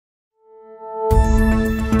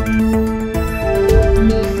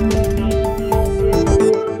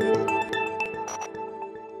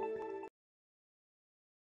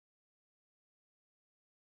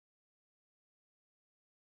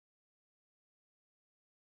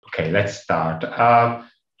Okay, let's start.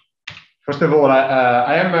 First of all,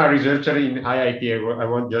 I am a researcher in IIT. I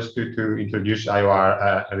want just to introduce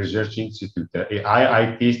our research institute.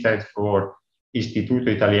 IIT stands for Istituto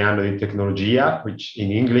Italiano di Tecnologia, which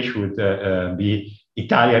in English would be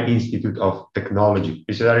Italian Institute of Technology.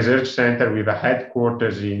 This is a research center with a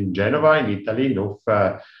headquarters in Genova, in Italy, north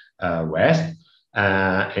west.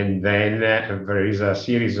 And then there is a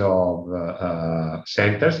series of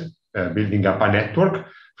centers building up a network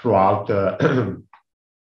throughout the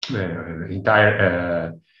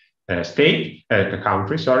entire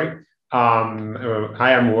country, sorry.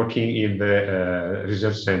 I am working in the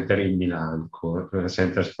research center in Milan, called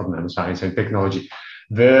Centers for Nanoscience and Technology.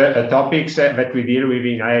 The topics that we deal with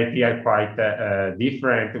in IIT are quite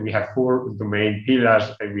different. We have 4 domain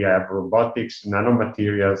pillars. We have robotics,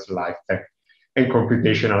 nanomaterials, life tech, and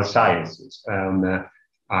computational sciences.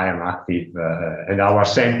 I am active, and our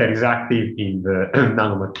center is active in the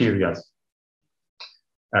nanomaterials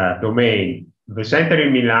domain. The center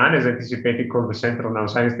in Milan, as anticipated, called the Center of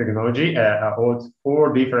Nanoscience Technology, holds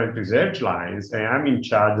 4 different research lines, and I'm in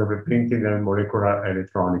charge of the printing and molecular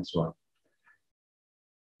electronics one.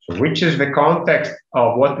 So which is the context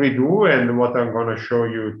of what we do and what I'm going to show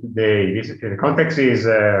you today. The context is,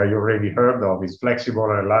 you already heard of, is flexible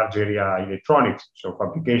and large area electronics. So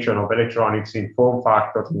fabrication of electronics in form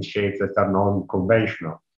factors and shapes that are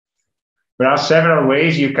non-conventional. There are several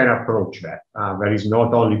ways you can approach that. There is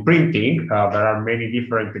not only printing, there are many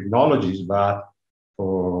different technologies, but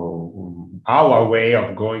for our way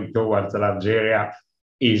of going towards a large area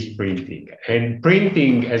is printing. And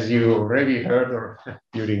printing, as you already heard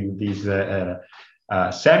during these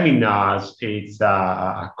seminars, it's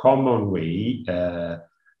a common way to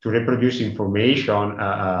reproduce information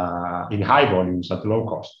in high volumes at low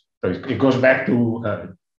cost. So it goes back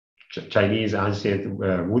to Chinese ancient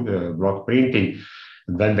wood block printing.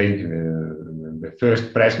 And then the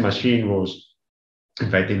first press machine was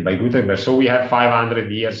invented by Gutenberg. So we have 500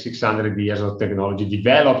 years, 600 years of technology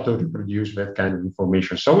developed to reproduce that kind of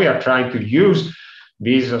information. So we are trying to use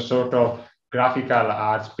this sort of graphical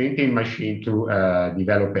arts printing machine to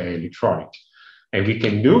develop electronics. And we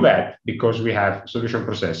can do that because we have solution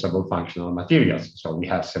processable functional materials. So we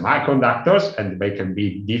have semiconductors, and they can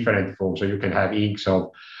be different forms. So you can have inks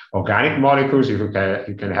of organic molecules, you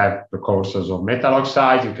can have precursors of metal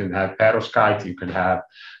oxides, you can have perovskites, you can have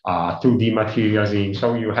 2D materials in.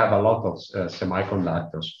 So you have a lot of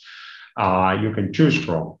semiconductors you can choose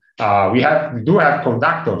from. We do have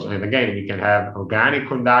conductors, and again, we can have organic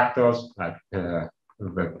conductors, like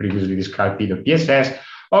previously described PSS,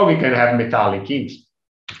 or we can have metallic inks.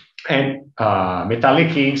 And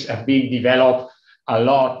metallic inks have been developed a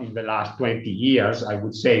lot in the last 20 years, I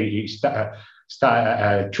would say.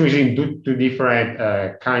 Choosing 2 different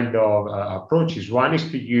kind of approaches. One is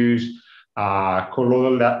to use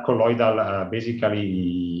colloidal,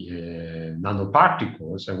 basically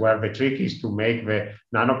nanoparticles, and where the trick is to make the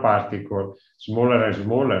nanoparticle smaller and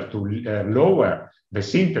smaller to lower the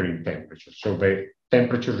sintering temperature. So the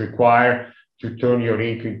temperature required to turn your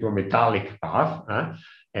ink into a metallic path.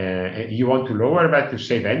 You want to lower that to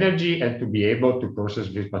save energy and to be able to process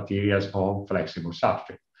these materials on flexible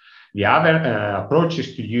substrate. The other approach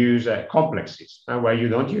is to use complexes, where you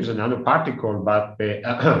don't use a nanoparticle, but the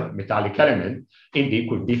metallic element, indeed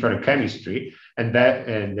with different chemistry, and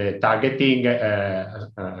the targeting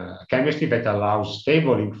chemistry that allows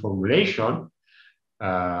stable ink formulation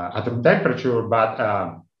at room temperature, but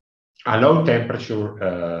a low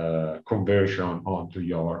temperature conversion onto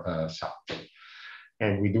your substrate.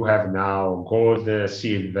 And we do have now gold,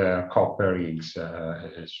 silver, copper inks,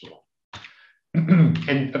 and so on.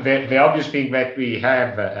 And the obvious thing that we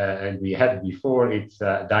have, and we had before, it's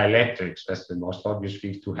dielectrics. That's the most obvious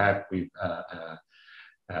thing to have with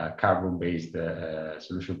carbon-based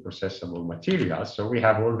solution processable materials. So we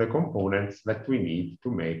have all the components that we need to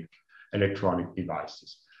make electronic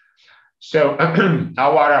devices. So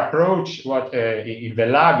our approach, in the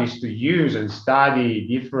lab, is to use and study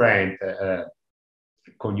different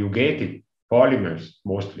conjugated polymers,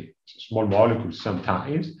 mostly small molecules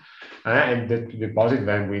sometimes, and to deposit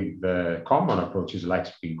them with the common approaches like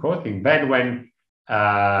spin coating. Then when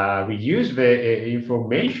we use the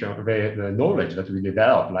information, the knowledge that we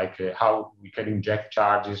develop, like how we can inject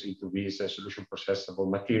charges into these solution processable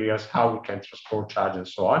materials, how we can transport charge and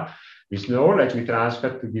so on, this knowledge we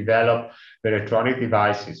transfer to develop the electronic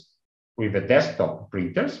devices with the desktop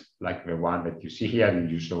printers, like the one that you see here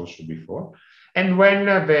and you saw also before. And when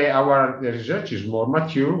our research is more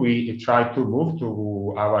mature, we try to move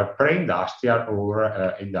to our pre-industrial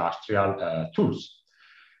or industrial tools.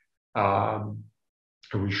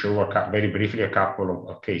 we show very briefly a couple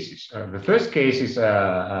of cases. The first case is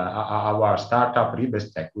our startup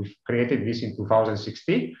Ribestech. We created this in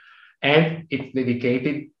 2016, and it's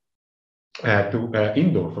dedicated to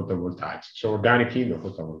indoor photovoltaics, so organic indoor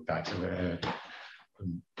photovoltaics.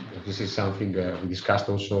 This is something we discussed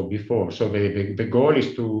also before. So the goal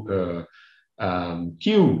is to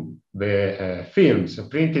tune the films,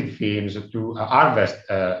 printed films, to harvest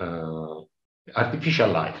artificial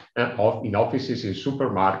light in offices, in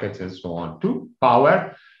supermarkets, and so on, to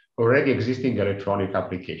power already existing electronic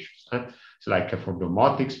applications. It's like for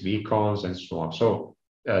domotics, beacons, and so on. So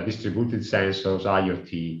distributed sensors,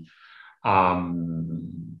 IoT.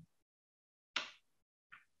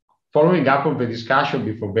 Following up on the discussion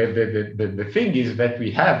before, the thing is that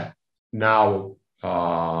we have now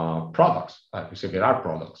products. We say there are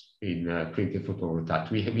products in printed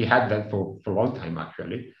photovoltaics. We had that for a long time,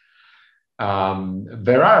 actually.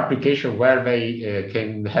 There are applications where they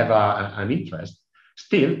can have an interest.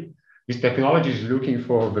 Still, this technology is looking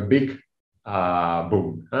for the big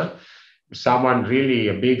boom. Someone really,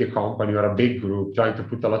 a big company or a big group, trying to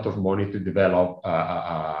put a lot of money to develop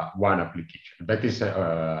one application. That is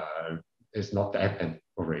not happened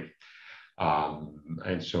already.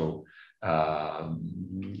 And so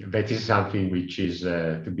that is something which is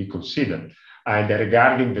to be considered. And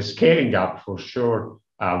regarding the scaling up, for sure,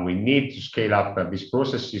 we need to scale up these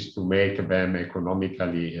processes to make them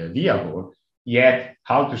economically viable. Yet,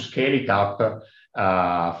 how to scale it up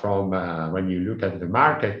from when you look at the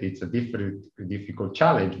market, it's a difficult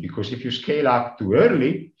challenge, because if you scale up too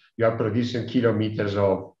early, you are producing kilometers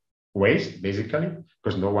of waste, basically,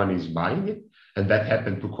 because no one is buying it. And that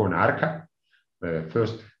happened to Konarka, the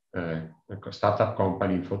first startup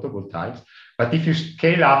company in photovoltaics. But if you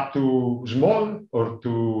scale up too small or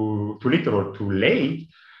too little or too late,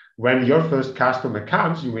 when your first customer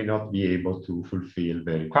comes, you will not be able to fulfill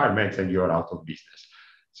the requirements and you're out of business.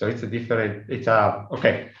 So it's a different,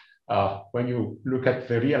 okay. When you look at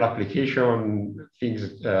the real application, things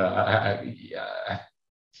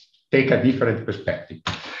take a different perspective.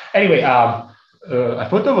 Anyway, a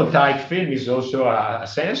photovoltaic film is also a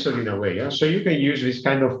sensor in a way. So you can use this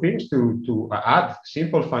kind of films to add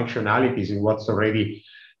simple functionalities in what's already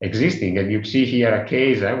existing. And you see here a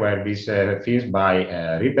case where these films by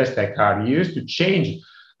Ribestech are used to change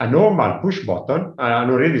a normal push button, an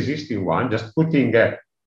already existing one, just putting a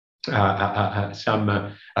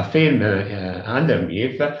film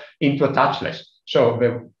underneath into a touchless. So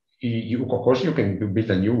of course, you can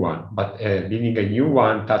build a new one, but building a new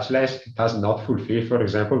one touchless does not fulfill, for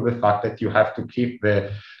example, the fact that you have to keep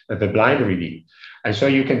the blind reading. And so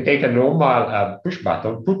you can take a normal push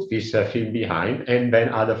button, put this film behind, and then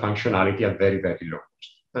add a functionality at very, very low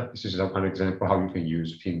cost. This is an example how you can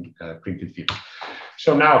use printed film.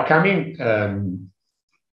 So now coming,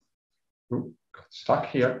 got stuck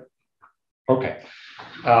here. Okay.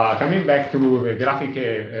 Coming back to the graphic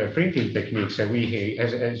printing techniques, we,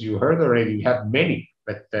 as you heard already, we have many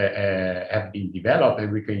that have been developed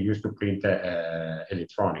and we can use to print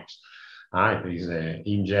electronics. There is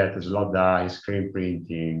inkjet, slot die, screen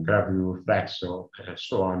printing, gravure, flexo, and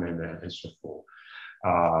so on and so forth.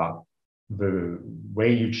 The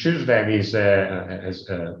way you choose them is, as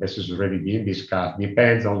this has already been discussed,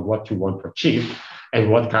 depends on what you want to achieve and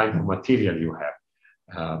what kind of material you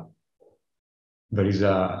have. There is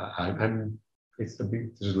it's a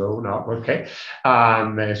bit slow now, okay.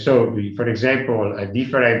 So, for example,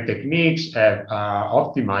 different techniques are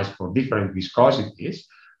optimized for different viscosities,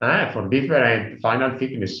 for different final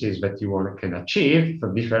thicknesses that you can achieve,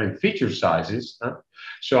 for different feature sizes.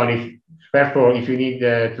 So, therefore, if you need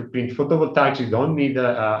to print photovoltaics, you don't need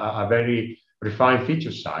a very refined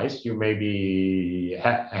feature size. You may be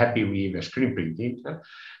happy with screen printing,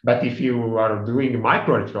 but if you are doing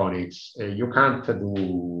microelectronics, you can't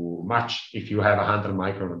do much if you have 100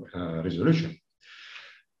 micron resolution.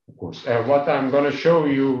 Of course, what I'm going to show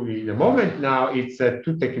you in a moment now, it's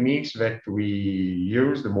two techniques that we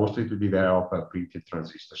use mostly to develop printed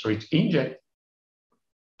transistors. So it's inkjet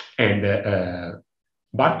and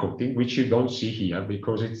bar coating, which you don't see here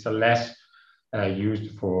because it's less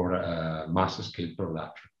used for mass scale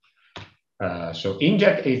production. So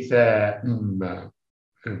inkjet is a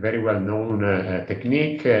very well known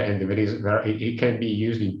technique, and it can be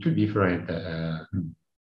used in two different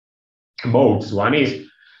modes. One is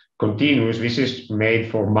continuous. This is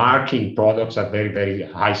made for marking products at very, very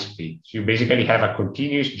high speed. So you basically have a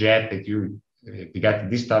continuous jet that you get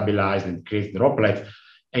destabilized and creates droplets,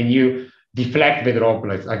 and you deflect the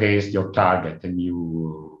droplets against your target, and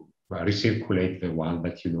you recirculate the one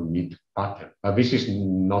that you don't need to pattern. But this is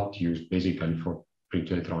not used basically for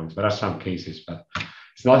print electronics. There are some cases, but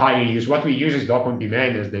it's not highly used. What we use is dock on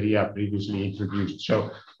demand, as Daria previously introduced.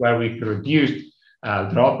 So where we produce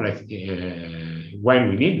droplets when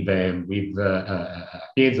we need them with a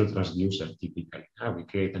piezo transducer, typically. We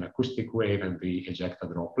create an acoustic wave and we eject a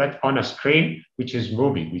droplet on a screen which is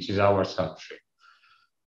moving, which is our substrate.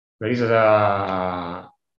 There is a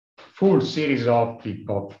full series of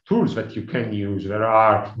tools that you can use.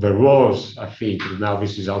 There was a FET, now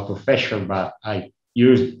this is out of fashion, but I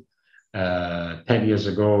used 10 years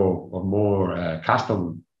ago or more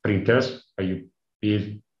custom printers where you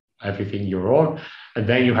build everything your own. And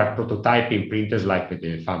then you have prototyping printers like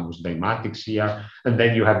the famous Dymatics here. And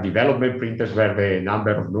then you have development printers where the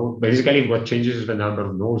number of nodes, basically what changes is the number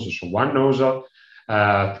of nozzles. So one nozzle,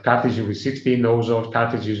 cartridges with 16 nozzles,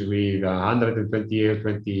 cartridges with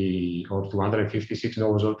 120 or 256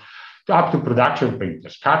 nozzles, up to production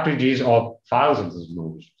printers, cartridges of thousands of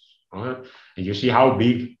nozzles. And you see how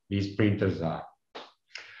big these printers are.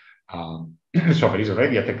 So there is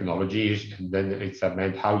already a technology, and then it's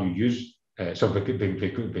about how you use. So the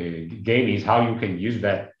game is how you can use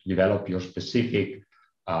that to develop your specific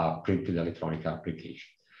printed electronic application.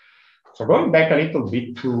 So going back a little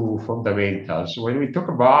bit to fundamentals, when we talk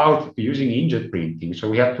about using inkjet printing, so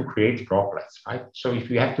we have to create droplets, right? So if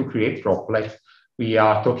we have to create droplets, we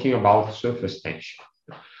are talking about surface tension.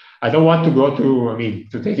 I don't want to go to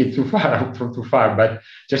take it too far, but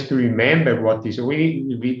just to remember what is,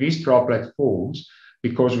 these droplet forms,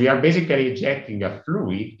 because we are basically ejecting a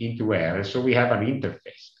fluid into air, so we have an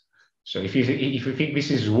interface. So if you think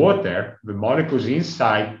this is water, the molecules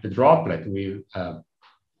inside the droplet will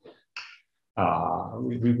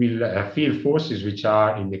feel forces which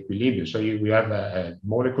are in equilibrium. So we have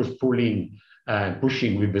molecules pulling and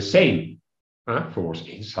pushing with the same force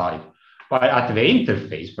inside. But at the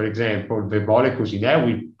interface, for example, the molecules in air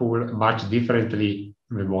will pull much differently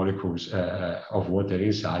the molecules of water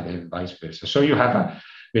inside and vice versa. So you have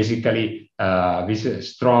basically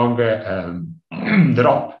this strong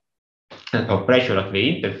drop of pressure at the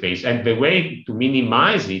interface. And the way to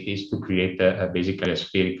minimize it is to create basically a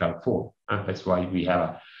spherical form. That's why we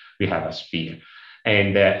have a sphere.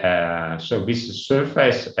 And so this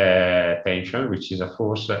surface tension, which is a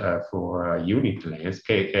force for unit length,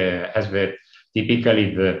 has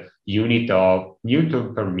typically the unit of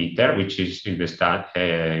Newton per meter, which is in the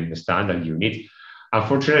standard unit.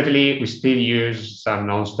 Unfortunately, we still use some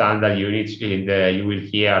non-standard units. You will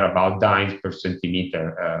hear about dynes per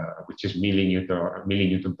centimeter, which is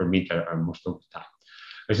millinewton per meter most of the time.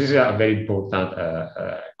 This is a very important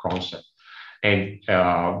concept. And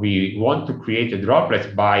we want to create a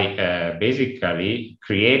droplet by basically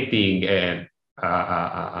creating a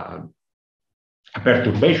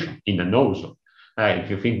perturbation in the nozzle. If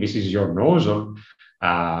you think this is your nozzle,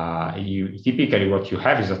 typically what you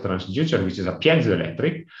have is a transducer, which is a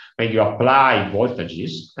piezoelectric, and you apply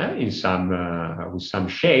voltages with some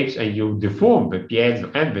shapes, and you deform the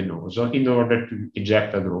piezo and the nozzle in order to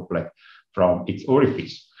eject a droplet from its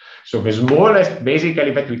orifice. So the smallest,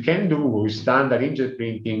 basically, that we can do with standard inkjet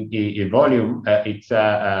printing in volume, it's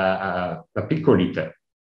a picoliter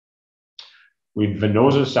with the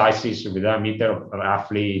nozzle sizes with a diameter of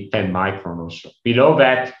roughly 10 micron or so. Below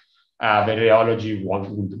that, the rheology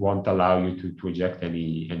won't allow you to eject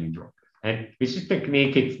any droplet. And this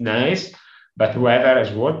technique, it's nice, but whoever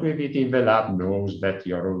has worked with it in the lab knows that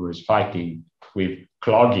you're always fighting with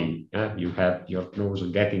clogging. You have your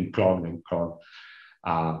nozzle getting clogged and clogged.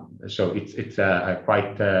 So it's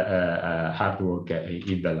quite hard work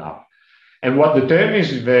in the lab. And what determines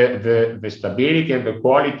the stability and the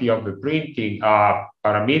quality of the printing are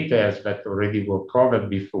parameters that already were covered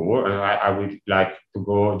before. And I would like to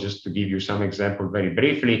go just to give you some example very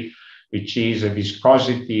briefly, which is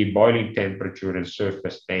viscosity, boiling temperature, and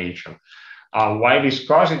surface tension. Why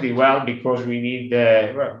viscosity? Well, because we need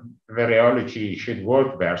the rheology should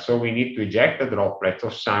work there. So we need to eject a droplet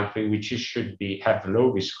of something which should have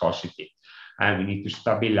low viscosity, and we need to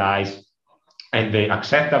stabilize. And the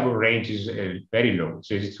acceptable range is very low.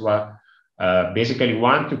 So it's basically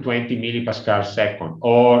 1 to 20 millipascal second,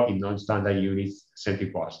 or in non-standard units,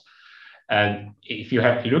 centipoise. And if you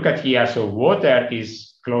have to look at here, so water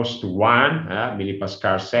is close to 1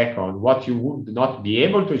 millipascal second. What you would not be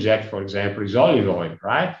able to eject, for example, is olive oil,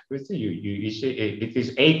 right? It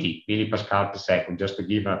is 80 millipascal per second, just to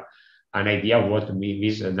give an idea of what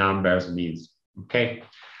these numbers means, okay?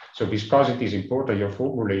 So viscosity is important. Your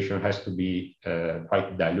formulation has to be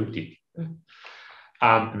quite diluted.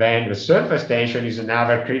 Then the surface tension is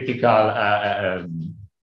another critical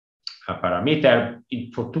parameter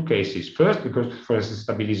for two cases. First, because for the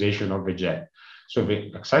stabilization of the jet. So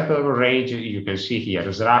the acceptable range you can see here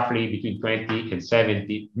is roughly between 20 and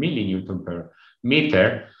 70 millinewton per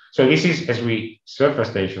meter. So this is, as we surface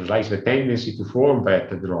tension, right, the tendency to form that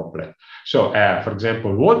droplet. So, for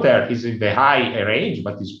example, water is in the high range,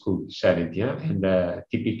 but it's good, 70, yeah? And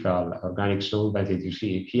typical organic solvent that you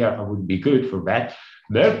see here would be good for that.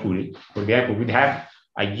 Mercury, for example, would have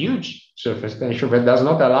a huge surface tension that does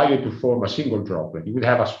not allow you to form a single droplet. You would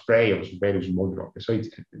have a spray of very small droplets, so it's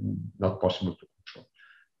not possible to control.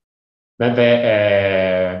 Then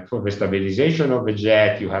for the stabilization of the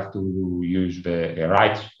jet, you have to use the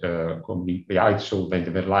right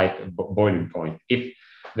solvent, the right boiling point. If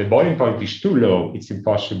the boiling point is too low, it's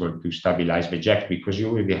impossible to stabilize the jet because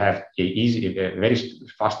you will have a very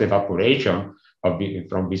fast evaporation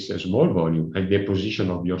from this small volume and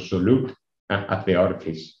deposition of your solute at the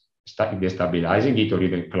orifice, destabilizing it or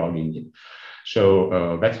even clogging it.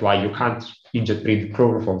 So that's why you can't inject print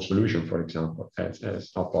chloroform solution, for example.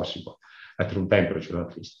 It's not possible at room temperature,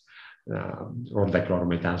 at least, or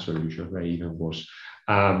dichloromethan solution, very even worse.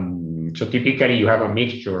 So typically you have a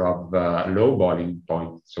mixture of low boiling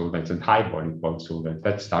point solvents and high boiling point solvents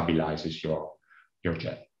that stabilizes your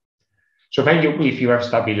jet. So then if you have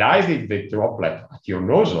stabilized the droplet at your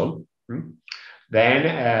nozzle,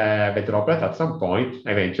 then the droplet at some point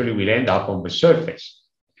eventually will end up on the surface.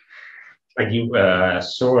 And you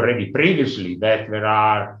saw already previously that there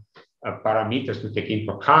are parameters to take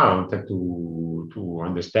into account to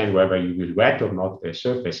understand whether you will wet or not the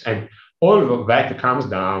surface. And all of that comes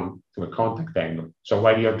down to a contact angle. So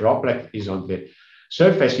while your droplet is on the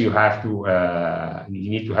surface, you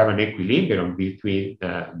need to have an equilibrium between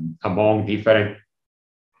among different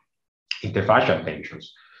interfacial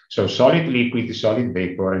tensions. So solid liquid, solid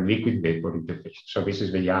vapor, and liquid vapor interface. So this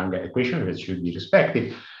is the Young equation that should be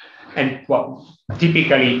respected. And well,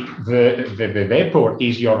 typically the vapor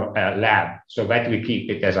is your lab, so that we keep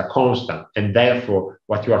it as a constant. And therefore,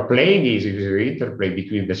 what you are playing is the interplay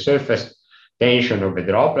between the surface tension of the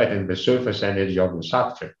droplet and the surface energy of the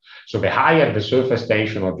substrate. So the higher the surface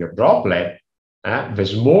tension of your droplet, the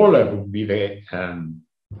smaller would be the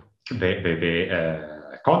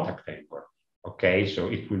contact angle. Okay, so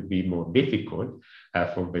it will be more difficult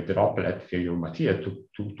for the droplet, for your material,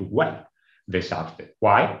 to wet the substrate.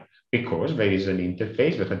 Why? Because there is an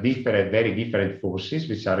interface with very different forces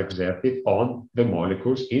which are exerted on the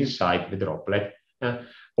molecules inside the droplet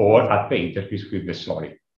or at the interface with the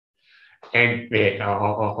solid. And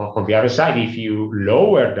on the other side, if you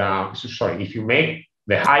if you make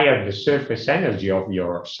the higher the surface energy of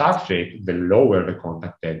your substrate, the lower the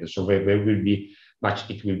contact angle. So it will be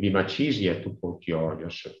much easier to coat your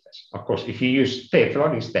surface. Of course, if you use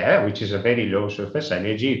Teflon instead, which is a very low surface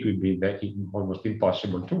energy, it will be almost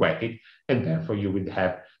impossible to wet it, and therefore you would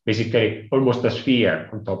have basically almost a sphere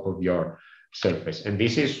on top of your surface. And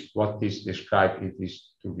this is what is described in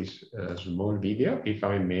this small video, if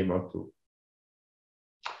I'm able to.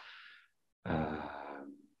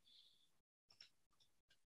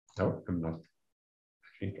 No, I'm not. I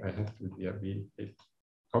think I have to be a bit.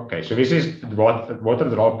 Okay, so this is what water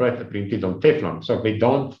droplet printed on Teflon. So they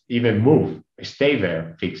don't even move, they stay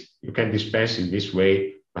there fixed. You can dispense in this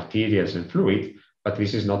way materials and fluid, but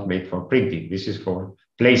this is not made for printing. This is for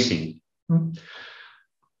placing.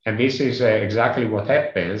 And this is exactly what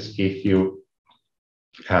happens if you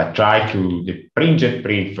try to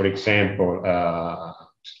print, for example,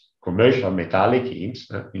 commercial metallic inks,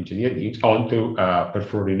 engineered inks, onto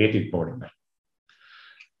perfluorinated polymer.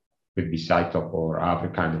 With bisitop or other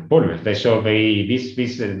kind of polymers.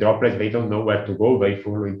 These droplets, they don't know where to go. They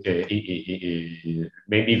follow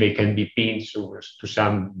maybe they can be pinned to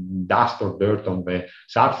some dust or dirt on the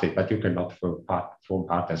substrate, but you cannot form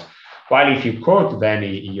patterns. While if you coat then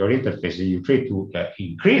in your interface, you try to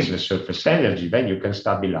increase the surface energy, then you can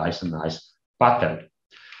stabilize a nice pattern.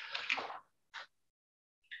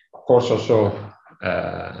 Of course, also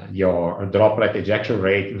your droplet ejection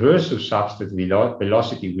rate versus substrate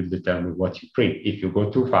velocity will determine what you print. If you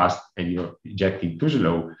go too fast and you're ejecting too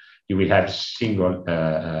slow, you will have single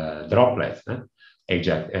droplets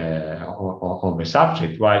eject on the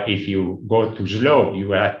substrate. While if you go too slow, you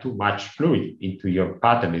will have too much fluid into your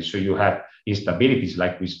pattern, and so you have instabilities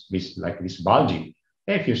like this bulging.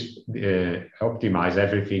 If you optimize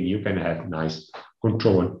everything, you can have nice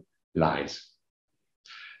control lines.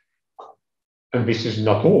 And this is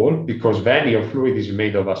not all, because then your fluid is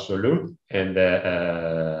made of a solute and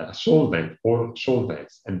a solvent or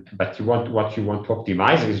solvents. But what you want to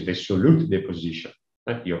optimize is the solute deposition,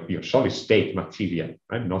 your solid state material,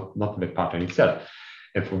 right? Not the pattern itself.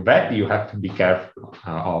 And for that, you have to be careful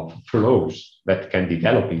of flows that can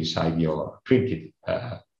develop inside your printed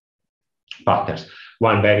patterns.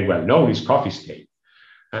 One very well known is coffee stain.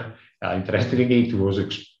 Interestingly, it was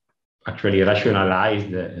actually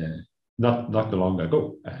rationalized not long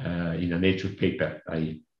ago in a Nature paper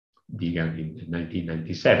by Deegan in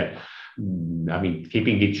 1997. I mean,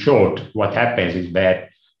 keeping it short, what happens is that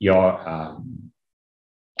your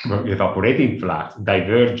evaporating flux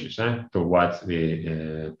diverges towards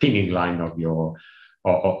the pinning line of your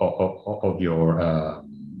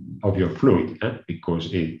fluid,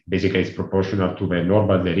 because it basically is proportional to the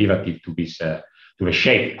normal derivative to this to the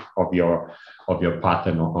shape of your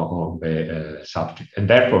pattern on the substrate, and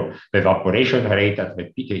therefore the evaporation rate at the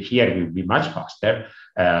peak here will be much faster,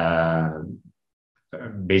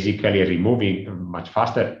 basically removing much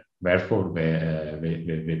faster, therefore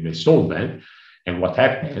the solvent. And what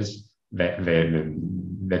happens that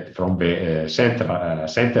from the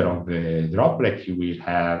center of the droplet you will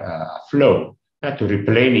have a flow to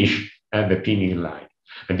replenish the pinning line,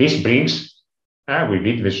 and this brings with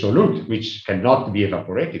it the solute, which cannot be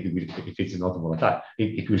evaporated if it's not volatile.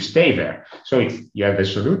 It will stay there. So you have the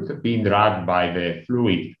solute being dragged by the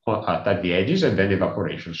fluid at the edges, and then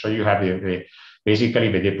evaporation. So you have basically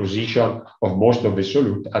the deposition of most of the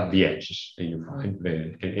solute at the edges, and you find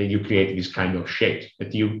and you create this kind of shape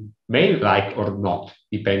that you may like or not,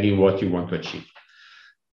 depending what you want to achieve.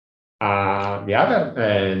 The other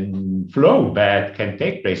flow that can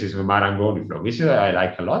take place is the Marangoni flow. This is I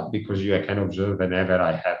like a lot because you can observe whenever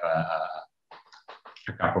I have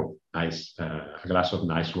a cup of nice, a glass of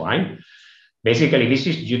nice wine. Basically, this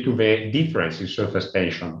is due to the difference in surface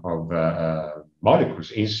tension of molecules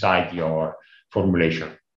inside your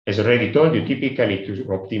formulation. As already told you, typically to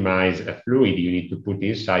optimize a fluid, you need to put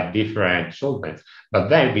inside different solvents. But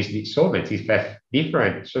then with these solvents, if they have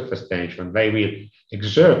different surface tension, they will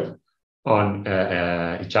exert on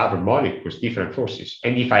each other molecules different forces.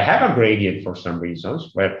 And if I have a gradient for some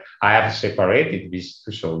reasons where I have separated these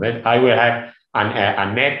two solvents, I will have a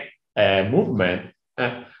net movement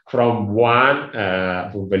from one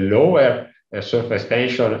to the lower surface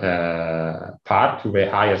tension part to the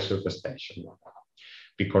higher surface tension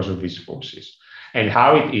because of these forces. And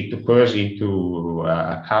how it occurs into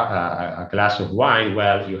a glass of wine?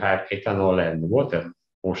 Well, you have ethanol and water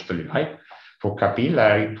mostly, right? For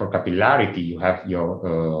capillarity, you have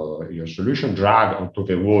your solution drag onto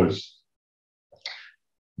the walls.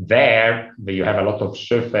 There, you have a lot of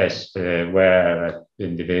surface where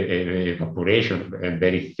in the evaporation and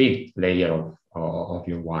very thick layer of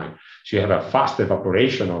your wine. So you have a fast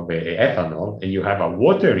evaporation of the ethanol, and you have a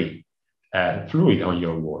watery fluid on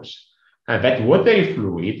your walls. And that watery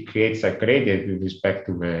fluid creates a gradient with respect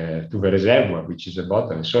to the reservoir, which is the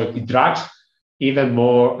bottom. So it drags even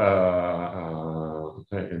more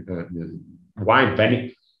wine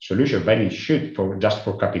solution than it should just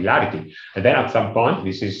for capillarity. And then at some point,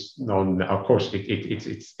 this is of course,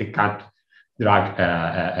 it can't drag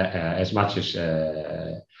as much as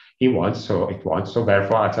it wants. So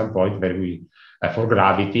therefore, at some point, for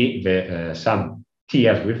gravity, some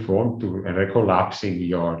tears will form to recollapsing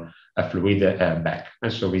your fluid back.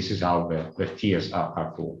 And so this is how the tears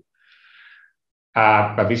are formed.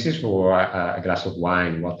 But this is for a glass of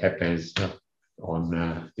wine. What happens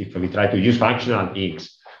if we try to use functional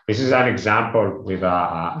inks? This is an example with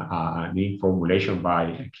an ink formulation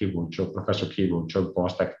by Professor Kilburn Cho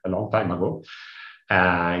postdoc a long time ago.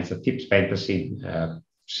 It's a TIPS pentacene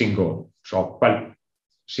single droplet,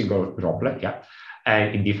 yeah,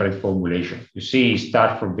 and in different formulations. You see,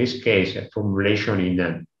 start from this case, a formulation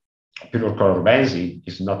in pure chlorobenzene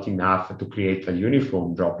is not enough to create a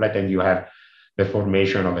uniform droplet, and you have the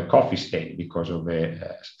formation of a coffee stain because of the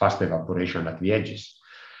fast evaporation at the edges.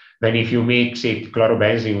 Then if you mix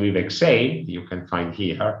chlorobenzene with hexane, you can find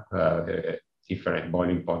here the different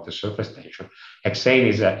boiling point of surface tension.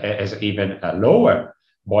 Hexane has even a lower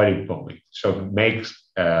boiling point, so it makes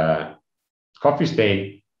coffee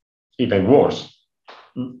stain even worse.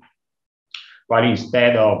 While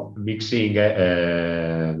instead of mixing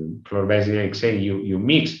chlorobenzene and hexane, you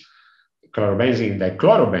mix chlorobenzene,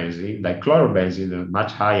 dichlorobenzene, a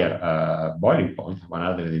much higher boiling point,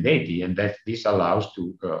 180, and that this allows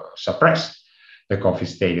to suppress the coffee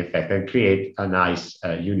stain effect and create a nice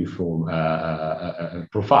uniform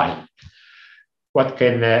profile. What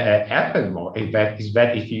can happen more is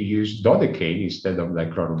that if you use dodecaine instead of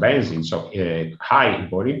dichlorobenzene, so high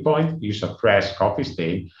boiling point, you suppress coffee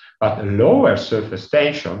stain, but lower surface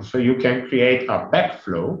tension, so you can create a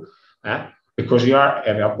backflow. Because you are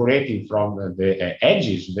evaporating from the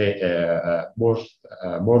edges, the more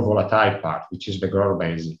volatile part, which is the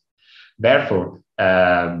chlorobenzene. Therefore,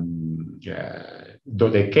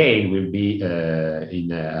 decane will be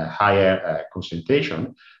in a higher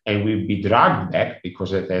concentration and will be dragged back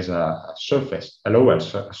because it has a lower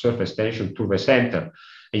surface tension to the center.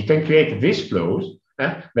 And you can create these flows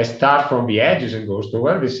that start from the edges and goes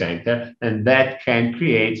toward the center, and that can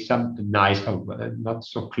create some nice, not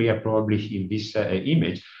so clear probably in this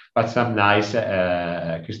image, but some nice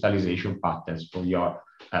crystallization patterns for your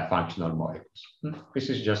functional molecules. This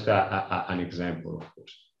is just an example, of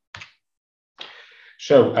course.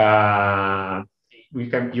 So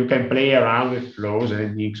you can play around with flows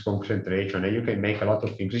and mix concentration, and you can make a lot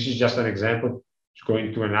of things. This is just an example.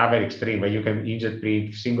 Going to another extreme where you can inject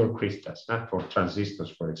print single crystals for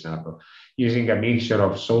transistors, for example, using a mixture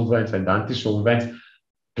of solvents and anti-solvents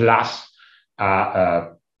plus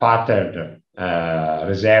patterned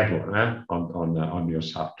reservoir on your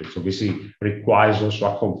substrate. So this requires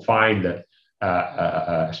also a confined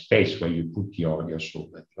space where you put your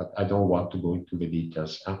solvent. But I don't want to go into the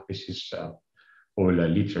details. This is all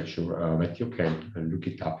literature that you can look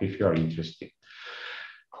it up if you are interested.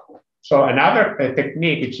 So another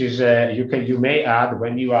technique, which is you may add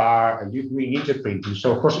when you are doing inkjet printing.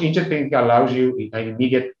 So of course, inkjet printing allows you an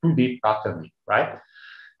immediate 2D patterning, right?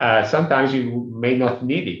 Sometimes you may not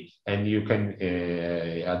need it, and you can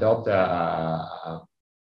adopt a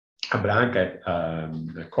blanket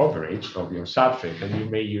coverage of your substrate, and you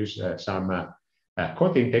may use some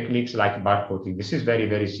coating techniques like bar coating. This is very,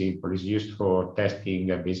 very simple. It's used for testing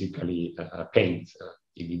basically paint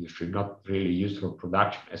in the industry, not really used for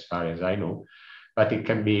production as far as I know, but it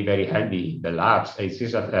can be very handy in the labs. It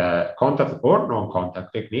is a contact or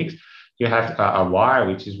non-contact techniques. You have a wire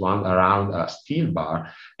which is wound around a steel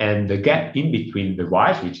bar, and the gap in between the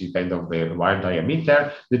wires, which depends on the wire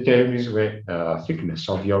diameter, determines the thickness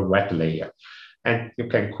of your wet layer. And you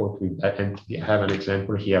can coat with that. And you have an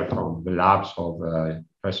example here from the labs of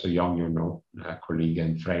Professor Young, colleague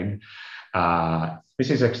and friend. This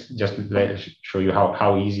is just to show you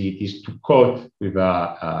how easy it is to coat with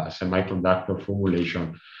a semiconductor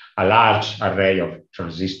formulation a large array of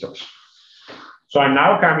transistors. So I'm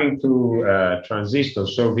now coming to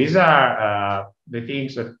transistors. So these are the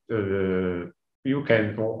things that you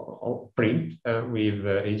can print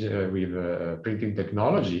with printing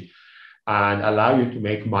technology and allow you to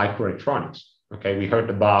make microelectronics. Okay, we heard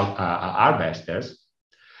about harvesters.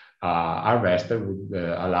 Harvester would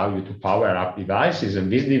allow you to power up devices,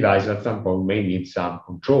 and this device at some point may need some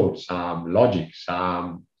control, some logic,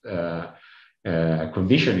 some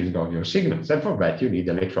conditioning of your signals, and for that you need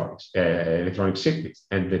electronic circuits,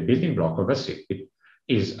 and the building block of a circuit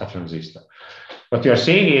is a transistor. What you're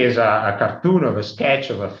seeing is a cartoon of a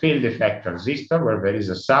sketch of a field effect transistor where there is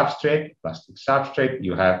a substrate, plastic substrate,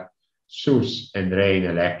 you have source and drain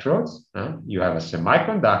electrodes, you have a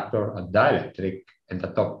semiconductor, a dielectric, and a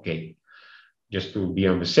top gate. Just to be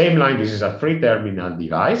on the same line, this is a three-terminal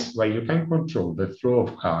device where you can control the flow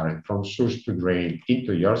of current from source to drain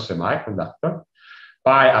into your semiconductor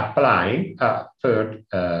by applying a third,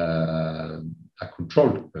 a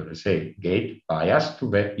controlled, let's say, gate bias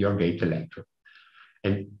to your gate electrode.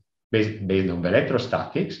 And based on the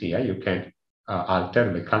electrostatics here, you can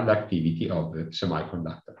alter the conductivity of the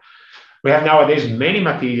semiconductor. We have nowadays many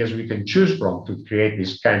materials we can choose from to create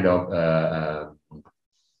this kind of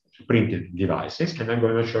printed devices, and I'm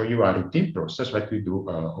going to show you a routine process that we do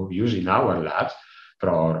use in our labs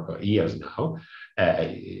for years now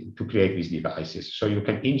to create these devices. So you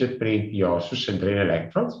can inkjet print your source and drain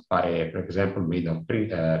electrodes by, for example, made of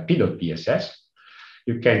P.PSS.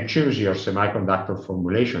 You can choose your semiconductor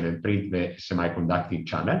formulation and print the semiconducting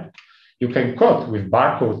channel. You can coat with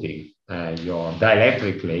bar coating your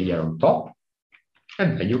dielectric layer on top,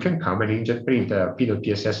 and then you can come and inkjet print a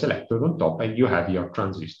P.PSS electrode on top, and you have your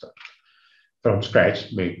transistor from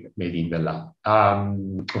scratch made in the lab.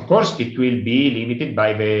 Of course, it will be limited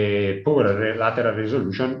by the poor lateral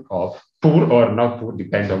resolution of poor or not poor,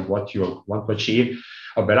 depends on what you want to achieve,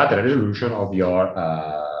 of the lateral resolution of your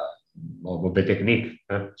of the technique.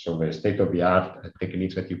 So the state-of-the-art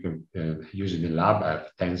techniques that you can use in the lab have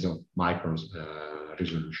tens of microns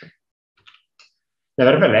resolution.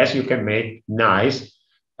 Nevertheless, you can make nice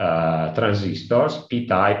transistors,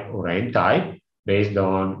 P-type or N-type, based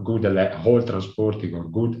on good hole transporting or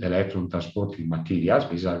good electron transporting materials.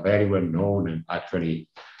 These are very well known and actually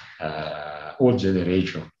old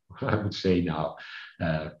generation, I would say now,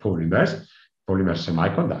 polymer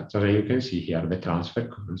semiconductors. And you can see here the transfer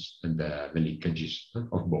currents and the leakages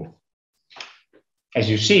of both. As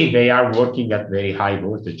you see, they are working at very high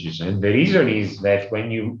voltages. And the reason is that when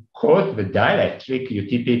you coat the dielectric, you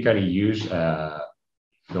typically use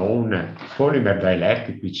known polymer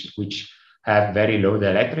dielectric, which have very low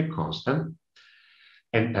dielectric constant.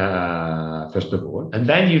 and first of all, and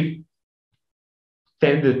then you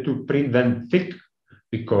tend to print them thick,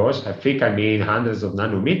 because thick, I mean hundreds of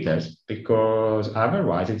nanometers, because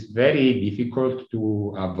otherwise it's very difficult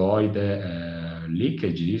to avoid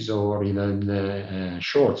leakages or even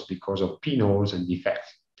shorts because of pinholes and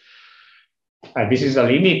defects. And this is a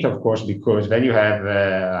limit, of course, because when you have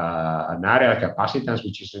an area capacitance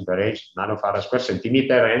which is in the range of nanofarad square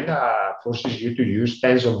centimeter and forces you to use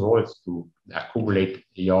tens of volts to accumulate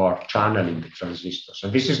your channeling transistors.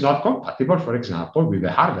 And this is not compatible, for example, with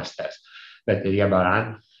the harvesters that Elia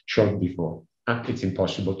Baran showed before. It's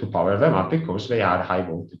impossible to power them up because they are high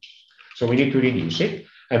voltage. So we need to reduce it.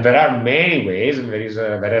 And there are many ways, and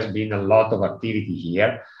there has been a lot of activity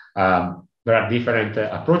here. There are different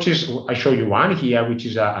approaches. I show you one here, which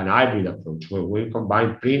is an hybrid approach, where we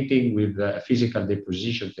combine printing with a physical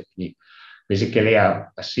deposition technique. Basically, a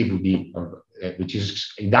CVD, which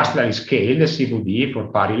is industrially scaled, a CVD for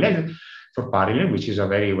parallel, which is a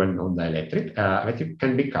very well-known dielectric, that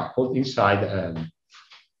can be coupled inside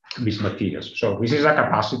these materials. So this is a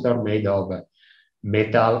capacitor made of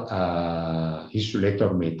metal,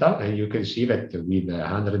 insulator metal, and you can see that with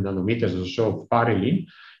 100 nanometers or so of parallel,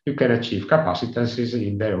 you can achieve capacitances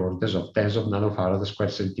in the orders of tens of nanofarad square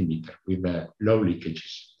centimeter with low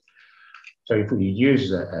leakages. So if we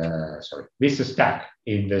use this stack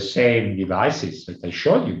in the same devices that I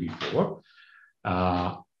showed you before,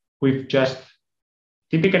 we've just,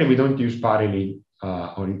 typically we don't use parallel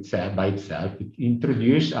on itself, by itself. It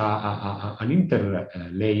introduce an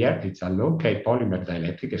interlayer. It's a low-K polymer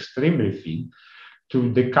dielectric, extremely thin, to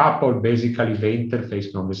decouple basically the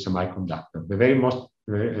interface from the semiconductor. The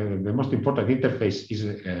most important interface is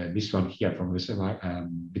this one here from the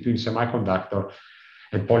between semiconductor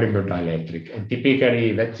and polymer dielectric. And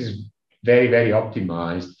typically that is very, very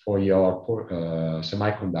optimized for your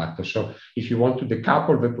semiconductor. So if you want to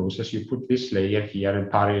decouple the process, you put this layer here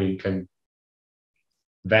and parallel can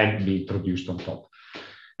then be introduced on top.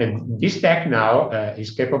 And this tech now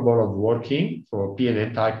is capable of working for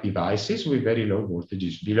PNN type devices with very low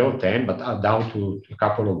voltages, below 10, but down to a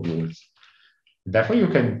couple of volts. Therefore, you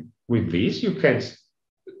can, with this, you can,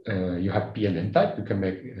 you have PNN type,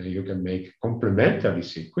 you can make complementary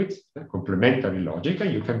circuits, complementary logic,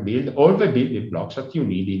 and you can build all the building blocks that you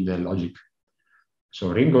need in the logic.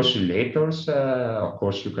 So ring oscillators, of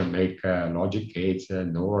course, you can make logic gates,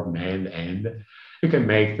 NOR, NAND, and you can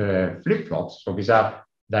make flip-flops. So these are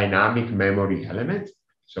dynamic memory elements.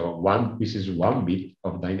 So this is one bit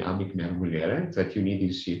of dynamic memory elements that you need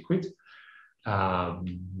in circuits.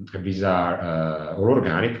 These are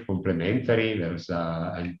organic, complementary,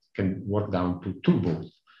 and can work down to 2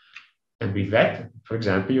 volts. And with that, for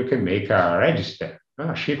example, you can make a register,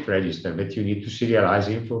 a shift register that you need to serialize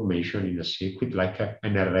information in a circuit like an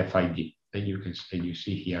RFID. And you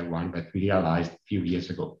see here one that we realized a few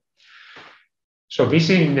years ago. So this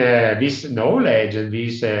knowledge and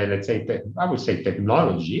this, let's say, I would say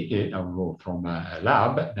technology from a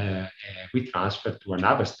lab, we transferred to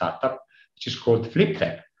another startup, which is called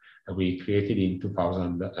FlipTech. We created in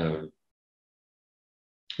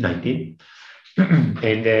 2019.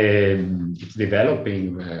 And it's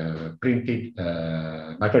developing printed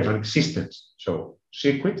microelectronic systems. So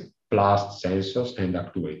circuits, plus sensors and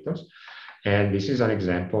actuators. And this is an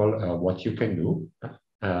example of what you can do.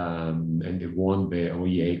 And they won the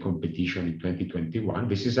OEA competition in 2021.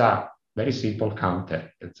 This is a very simple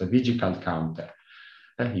counter. It's a digital counter.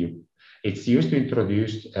 It's used to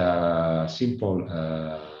introduce simple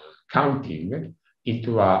counting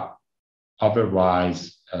into a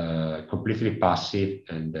otherwise completely passive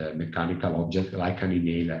and mechanical object like an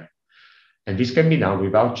inhaler. And this can be done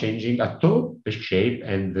without changing at all the shape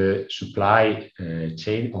and the supply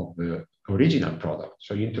chain of the original product.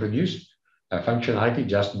 So you introduce functionality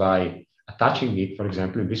just by attaching it, for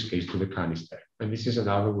example, in this case, to the canister. And this is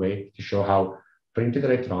another way to show how printed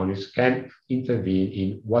electronics can intervene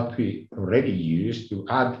in what we already use to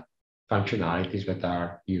add functionalities that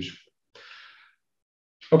are useful.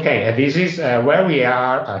 Okay, and this is where we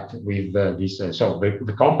are at with this. So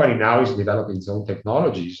the company now is developing its own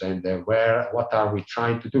technologies, and what are we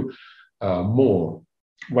trying to do more?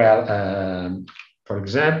 Well, for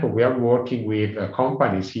example, we are working with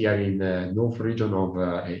companies here in the north region of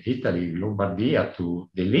Italy, Lombardia, to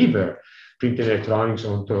deliver printed electronics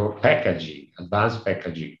onto packaging, advanced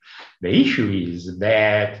packaging. The issue is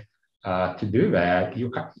that to do that,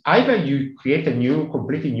 either you create a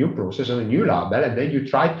completely new process on a new label, and then you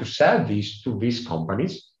try to sell this to these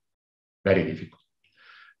companies, very difficult.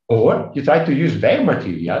 Or you try to use their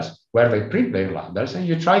materials where they print their labels, and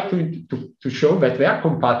you try to show that they are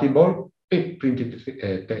compatible with printed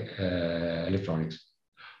electronics.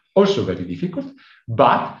 Also very difficult,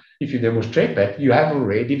 but if you demonstrate that, you have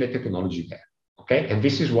already the technology there, okay? And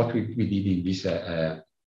this is what we did in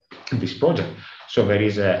this project. So there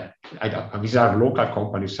is these are local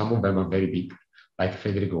companies, some of them are very big, like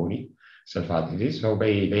Fedrigoni, self-adhesive. So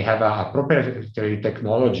they have a proprietary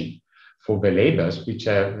technology for the labels, which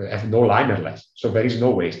have no linerless. So there is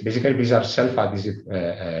no waste. Basically, these are self-adhesive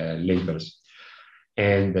labels.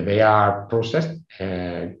 And they are processed,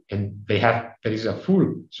 and there is a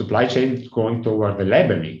full supply chain going toward the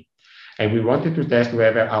labeling. And we wanted to test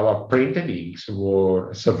whether our printed inks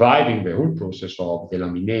were surviving the whole process of the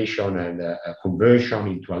lamination and conversion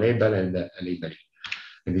into a label and labeling.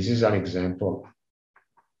 And this is an example.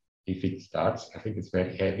 If it starts, I think it's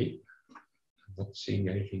very heavy. I'm not seeing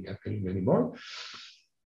anything happening anymore.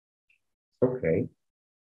 Okay.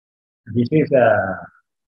 This is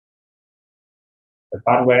the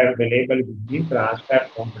part where the label is being transferred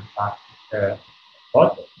from the plastic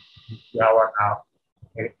bottle to our now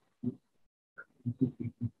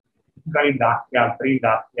industrial,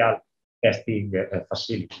 pre-industrial testing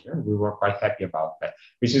facility. We were quite happy about that.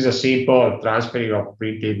 This is a simple transfer of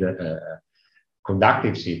printed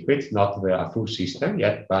conductive circuits, not a full system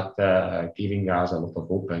yet, but giving us a lot of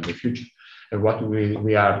hope in the future. And what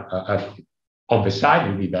we are on the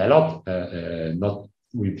side, we developed, not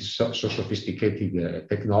with so sophisticated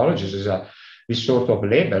technologies, is this sort of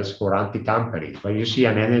labels for anti-tampering. When you see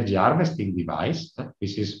an energy harvesting device,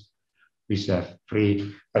 this is these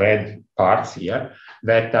 3 red parts here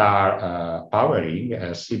that are powering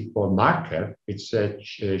a simple marker, which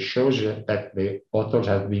shows that the bottles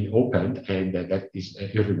have been opened and that is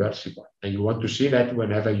irreversible. And you want to see that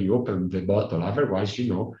whenever you open the bottle, otherwise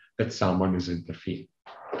you know that someone is interfering.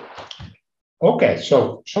 Okay,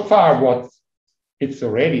 so far what it's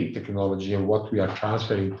already technology and what we are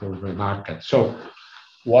transferring to the market. So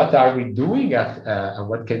what are we doing at,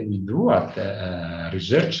 what can we do at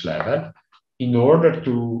research level in order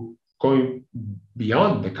to go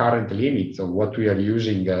beyond the current limits of what we are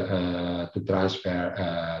using to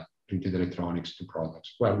transfer printed electronics to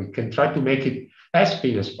products? Well, we can try to make it as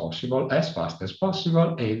speed as possible, as fast as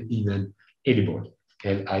possible, and even edible.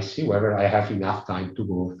 And I see whether I have enough time to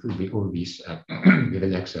go through all this in the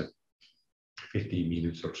next 15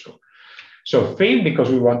 minutes or so. So thin because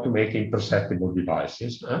we want to make imperceptible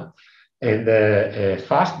devices, and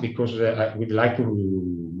fast because we'd like to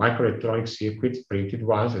microelectronic circuits, printed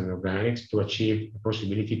ones and organics, to achieve the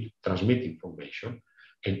possibility to transmit information.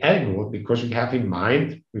 And edible because we have in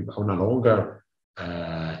mind, on a longer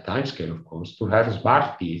time scale, of course, to have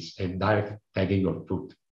smart feeds and direct tagging of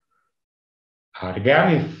food.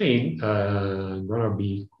 Regarding thin, I'm going to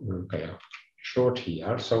be short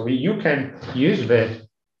here. So you can use the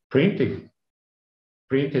printed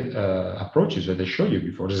approaches that I showed you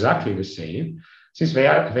before, exactly the same, since they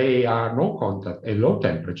are low contact and low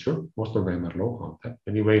temperature. Most of them are low contact.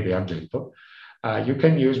 Anyway, they are gentle. You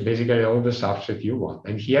can use basically all the substrate you want.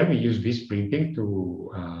 And here we use this printing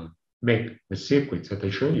to make the circuits that I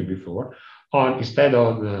showed you before on instead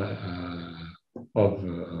of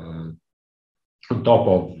on top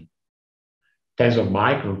of tens of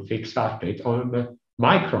micron thick substrate on the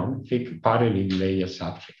micron thick parallel layer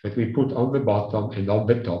substrate that we put on the bottom and on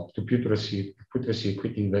the top to put the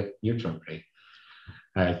circuit in the neutral plane.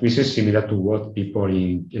 This is similar to what people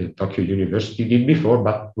in Tokyo University did before,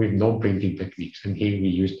 but with non-printing techniques. And here we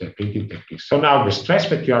use the printing techniques. So now the stress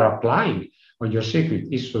that you are applying on your circuit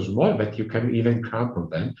is so small that you can even crumple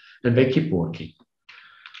them and they keep working.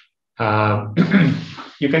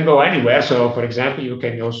 You can go anywhere. So, for example, you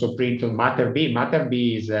can also print on Matter B. Matter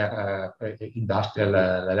B is industrial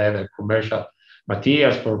level commercial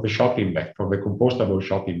materials for the shopping bag, for the compostable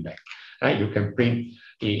shopping bag. You can print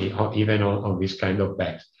even on this kind of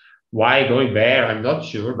bags. Why going there? I'm not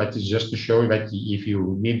sure, but it's just to show that if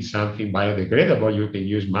you need something biodegradable, you can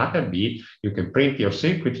use Matter B. You can print your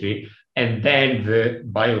circuitry, and then the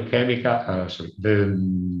biochemical, the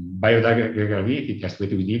biodegradability test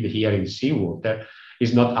that we did here in seawater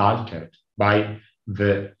is not altered by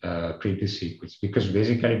the printed circuits, because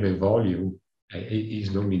basically the volume is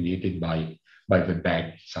dominated by the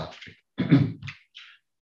bag substrate.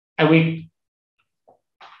 And we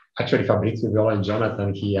actually, Fabrizio, Viola, and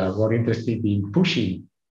Jonathan here were interested in pushing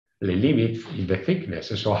the limit in the thickness.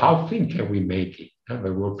 So how thin can we make it?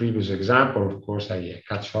 There were previous example, of course, I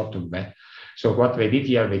cut short on that. So what they did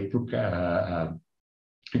here, they took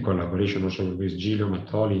in collaboration also with Giulio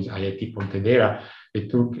Mattoli, IIT Pontedera, they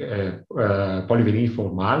took polyvinyl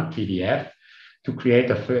formal, PDF, to create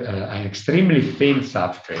an extremely thin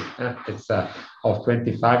substrate. It's of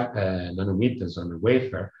 25 nanometers on the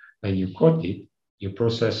wafer, and you coat it you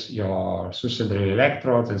process your source and drain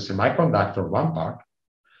electrodes and semiconductor one part,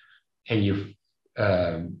 and you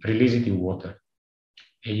release it in water,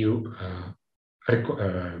 and you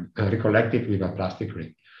recollect it with a plastic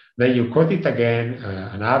ring. Then you coat it again,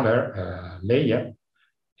 another layer,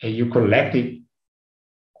 and you collect it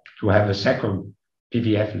to have a second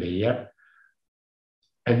PVF layer,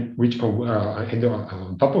 and which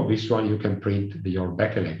on top of this one you can print your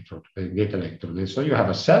back electrode, the gate electrode. And so you have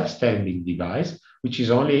a self-standing device which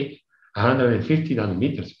is only 150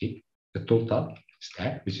 nanometers thick, the total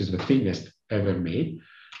stack, which is the thinnest ever made,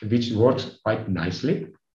 which works quite nicely.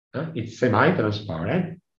 It's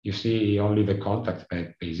semi-transparent. You see only the contact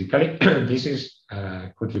pad basically. This is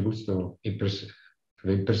contributes to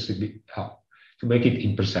make it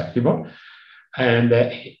imperceptible. And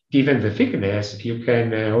given the thickness, you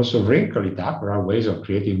can also wrinkle it up. There are ways of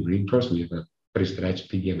creating wrinkles with a pre-stretched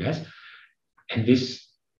PDMS. And this,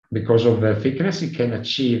 because of the thickness, it can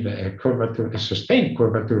achieve a sustained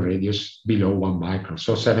curvature radius below 1 micron,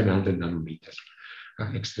 so 700 nanometers.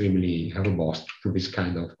 Extremely robust to this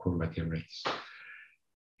kind of curvature rates.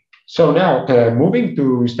 So now, moving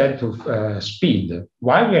to instead to speed,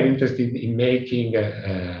 why we are interested in making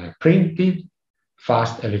printed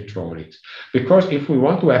fast electronics? Because if we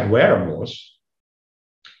want to have wearables,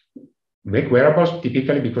 make wearables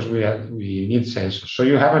typically because we need sensors. So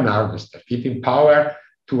you have an harvester giving power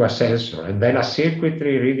to a sensor and then a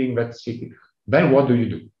circuitry reading that signal. Then what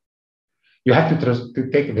do? You have to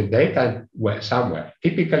take the data somewhere,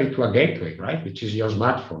 typically to a gateway, right, which is your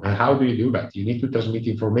smartphone. And how do you do that? You need to transmit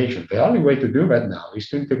information. The only way to do that now is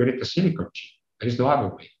to integrate a silicon chip. There is no other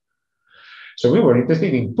way. So we were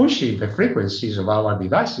interested in pushing the frequencies of our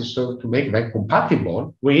devices so to make them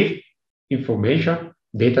compatible with information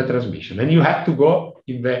data transmission. And you have to go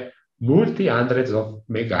in the multi-hundreds of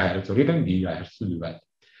megahertz or even gigahertz to do that.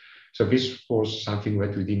 So this was something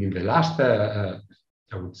that we did in the last, I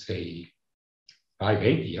would say,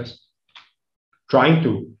 5-8 years, trying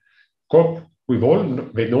to cope with all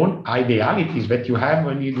the known idealities that you have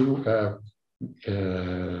when you do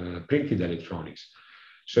printed electronics.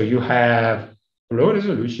 So you have low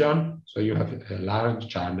resolution, so you have a large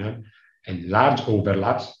channel and large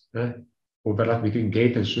overlaps, overlap between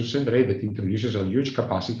gate and source and drain that introduces a huge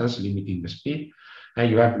capacitance limiting the speed,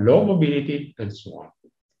 and you have low mobility and so on.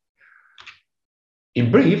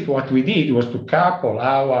 In brief, what we did was to couple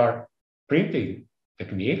our printing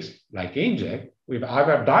techniques like inkjet with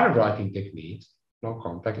other direct writing techniques, no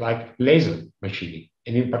contact, like laser machining,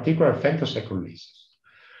 and in particular femtosecond lasers.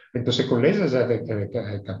 Femtosecond lasers have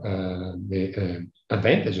the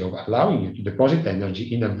advantage of allowing you to deposit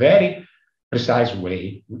energy in a very precise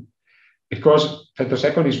way, because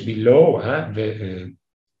femtosecond is below the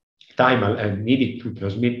time needed to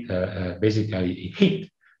transmit basically heat.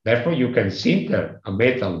 Therefore, you can sinter a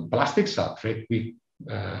metal plastic substrate with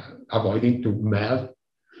avoiding to melt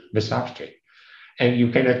the substrate. And you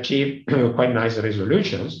can achieve quite nice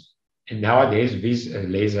resolutions. And nowadays, these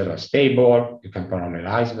lasers are stable. You can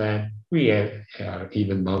parallelize them. We are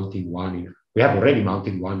even mounting one. We have already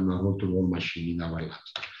mounted one in a roll-to-roll machine in our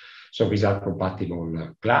labs. So these are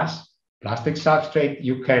compatible glass, plastic substrate.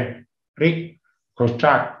 You can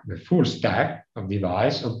reconstruct the full stack of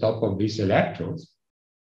device on top of these electrodes.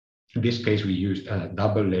 In this case, we used a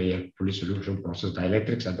double-layer polysolution process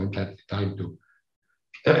dielectrics. I don't have the time to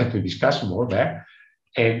discuss more there.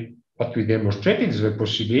 And what we demonstrated is the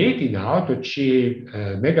possibility now to achieve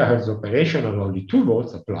megahertz operation at only 2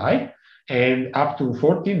 volts applied and up to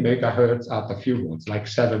 14 megahertz at a few volts, like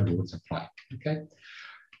 7 volts applied. Okay.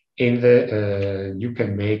 And you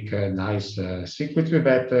can make a nice circuit with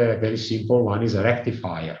that. Very simple one is a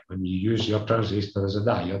rectifier. When you use your transistor as a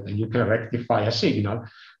diode, and you can rectify a signal.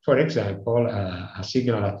 For example, a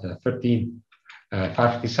signal at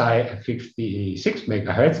 56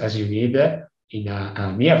 megahertz, as you need in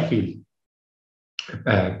a near field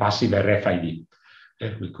passive RFID.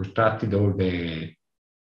 We constructed all the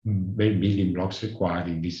main building blocks required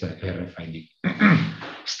in this RFID.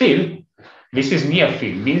 Still, this is near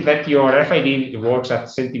field, means that your RFID works at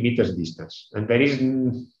centimeters distance, and there is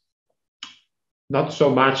not so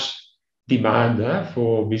much demand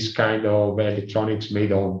for this kind of electronics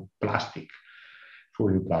made on plastic,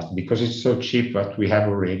 fully plastic, because it's so cheap that we have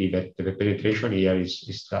already that the penetration here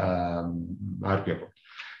is arguable.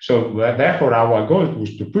 So therefore, our goal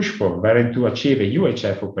was to push forward and to achieve a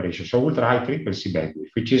UHF operation, so ultra high frequency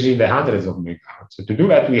bandwidth, which is in the hundreds of megahertz. So to do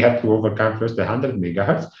that, we have to overcome first the 100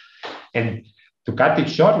 megahertz. And to cut it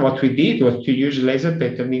short, what we did was to use laser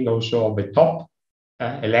patterning also of the top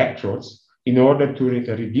electrodes in order to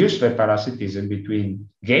reduce the parasitism between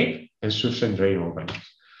gate and source and drain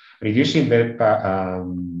overlaps. reducing the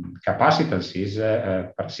capacitances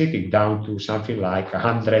parasitic down to something like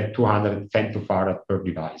 100, 200 femtofarad per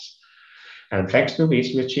device. And thanks to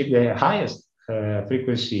this, we achieved the highest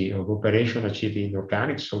frequency of operation achieved in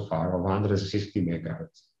organics so far of 160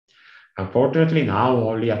 megahertz. Unfortunately, now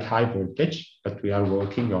only at high voltage, but we are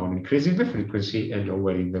working on increasing the frequency and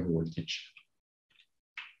lowering the voltage.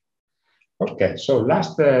 Okay, so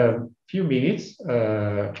last few minutes,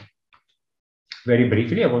 very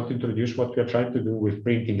briefly, I want to introduce what we are trying to do with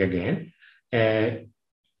printing again,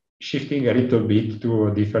 shifting a little bit to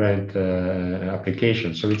a different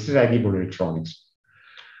application. So it's edible electronics.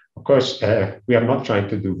 Of course, we are not trying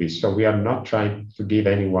to do this. So we are not trying to give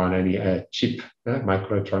anyone any chip,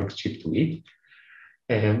 microelectronics chip to eat.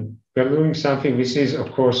 And we are doing something, this is,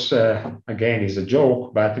 of course, again, is a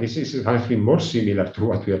joke, but this is something more similar to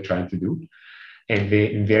what we are trying to do. And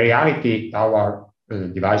in the reality, our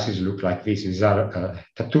devices look like this. These are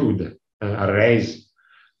tattooed arrays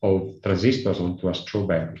of transistors onto a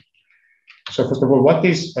strawberry. So first of all, what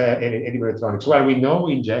is edible electronics? Well, we know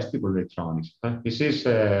ingestible electronics. This is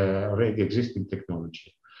already existing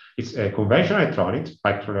technology. It's conventional electronics,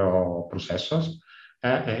 microprocessors,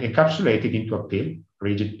 encapsulated into a pill,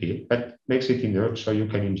 rigid pill, that makes it inert so you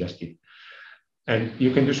can ingest it. And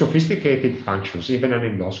you can do sophisticated functions, even an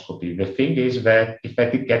endoscopy. The thing is that if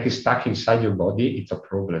it gets stuck inside your body, it's a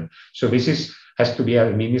problem. So this has to be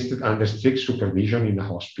administered under strict supervision in a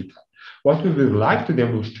hospital. What we would like to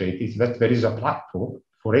demonstrate is that there is a platform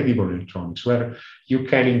for edible electronics where you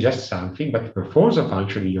can ingest something that performs a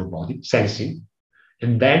function in your body, sensing,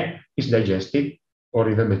 and then it's digested or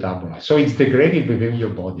even metabolized. So it's degraded within your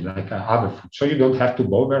body like other food. So you don't have to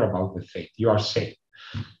bother about the fate. You are safe.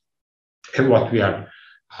 And what we are,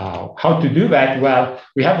 how to do that? Well,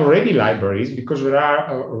 we have already libraries because there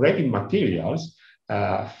are already materials,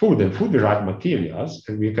 food and food-derived materials,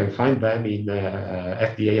 and we can find them in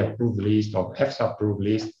FDA-approved list or EFSA-approved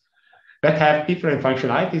list that have different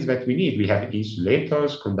functionalities that we need. We have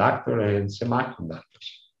insulators, conductors, and semiconductors.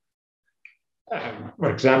 For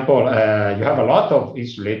example, you have a lot of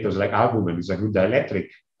insulators like albumin is a good dielectric.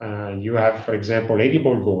 You have, for example,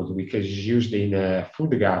 edible gold, which is used in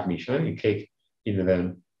food garnish, in cake,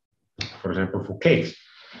 for example, for cakes.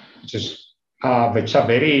 Which a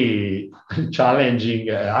very challenging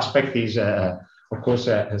aspect is, of course,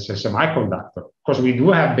 as a semiconductor. Of course, we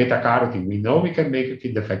do have beta carotene. We know we can make a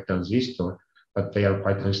field effect transistor, but they are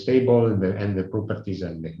quite unstable, and the properties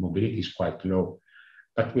and the mobility is quite low.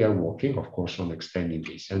 But we are working, of course, on extending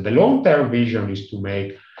this. And the long-term vision is to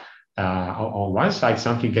make, on one side,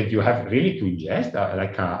 something that you have really to ingest,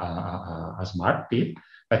 like a smart pill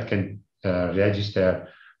that can register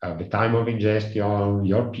the time of ingestion,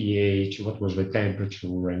 your pH, what was the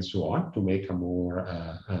temperature, and so on, to make a more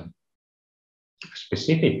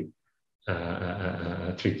specific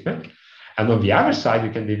treatment. And on the other side,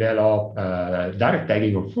 you can develop direct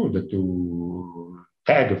tagging of food to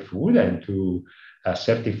tag food and to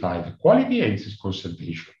certify the quality and its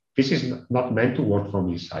conservation. This is not meant to work from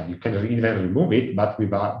inside. You can even remove it, but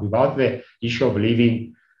without the issue of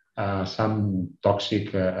leaving some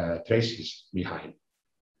toxic traces behind.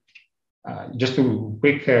 Just a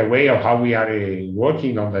quick way of how we are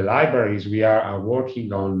working on the libraries. We are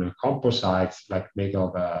working on composites like made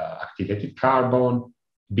of activated carbon,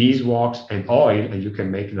 beeswax, and oil, and you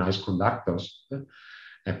can make nice conductors.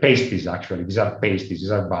 Pasties, actually, these are pasties,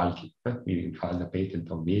 these are bulky. We can file a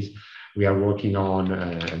patent on these. We are working on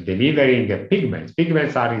delivering pigments.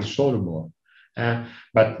 Pigments are insoluble,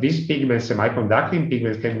 but these pigments, semiconducting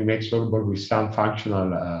pigments, can be made soluble with some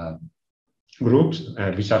functional groups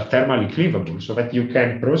which are thermally cleavable, so that you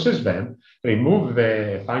can process them, remove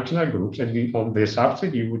the functional groups, and on the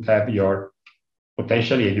substrate you would have your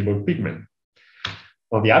potentially edible pigment.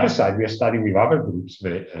 On the other side, we are studying with other groups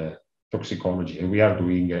the toxicology, and we are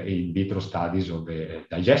doing in vitro studies of the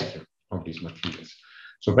digestion of these materials.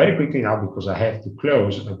 So very quickly now, because I have to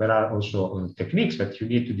close, there are also techniques that you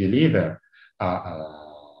need to deliver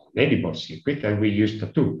edible circuit, and we use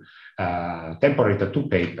tattoo, temporary tattoo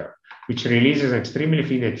paper, which releases an extremely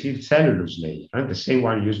thin ethyl cellulose layer, right? The same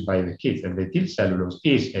one used by the kids, and the ethyl cellulose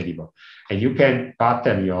is edible. And you can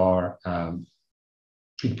pattern your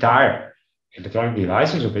entire electronic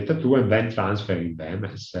devices of beta 2 and then transferring them,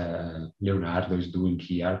 as Leonardo is doing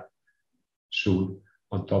here soon,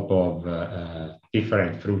 on top of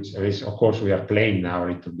different fruits. Of course, we are playing now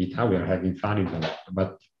a little bit, how we are having fun in the lab,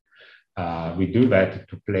 but we do that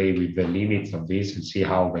to play with the limits of this and see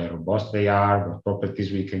how very robust they are, what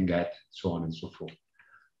properties we can get, so on and so forth.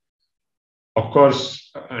 Of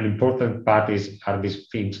course, an important part is, are these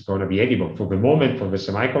things going to be edible? For the moment, for the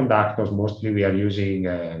semiconductors, mostly we are using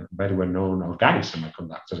very well-known organic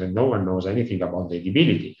semiconductors, and no one knows anything about the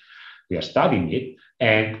edibility. We are studying it.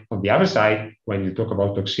 And on the other side, when you talk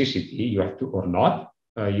about toxicity, you have to, or not,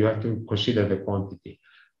 you have to consider the quantity.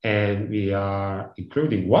 And we are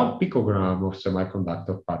including 1 picogram of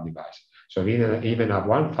semiconductor per device. So even a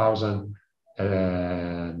 1,000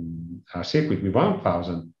 circuit with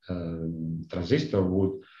 1,000 transistor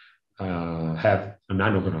would have a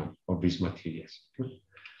nanogram of these materials.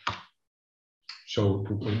 So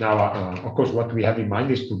now, of course, what we have in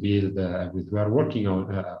mind is to build, we are working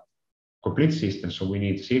on a complete system. So we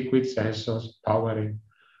need circuits, sensors, powering,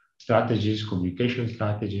 strategies, communication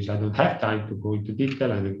strategies. I don't have time to go into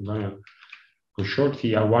detail, and I'm going to go short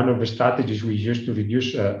here. One of the strategies we use to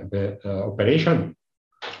reduce the operation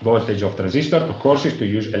voltage of transistor, of course, is to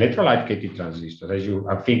use electrolyte-gated transistors, as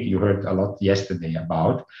I think you heard a lot yesterday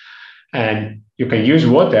about. And you can use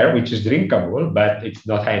water, which is drinkable, but it's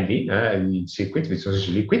not handy in circuits, which is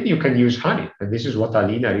liquid. You can use honey, and this is what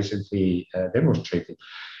Alina recently demonstrated.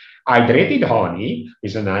 Hydrated honey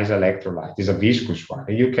is a nice electrolyte, it's a viscous one,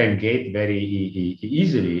 and you can get very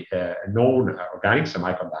easily known organic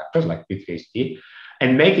semiconductors like P3ST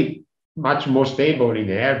and make it much more stable in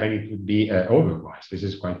air than it would be otherwise. This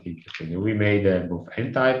is quite interesting. We made both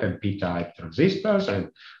N-type and P-type transistors,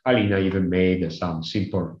 and Alina even made some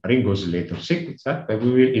simple ring oscillator circuits that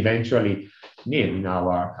we will eventually need in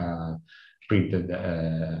our printed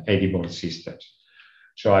edible systems.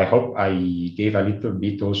 So I hope I gave a little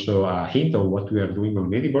bit also a hint of what we are doing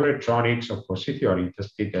on edible electronics. Of course, if you are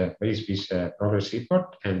interested, there is this progress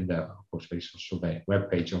report, and of course, there is also the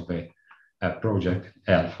webpage of the project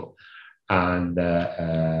helpful. And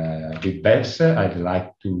with that, I'd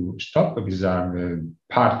like to stop. These are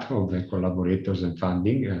part of the collaborators and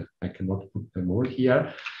funding. I cannot put them all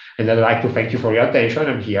here. And I'd like to thank you for your attention.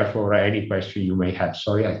 I'm here for any question you may have.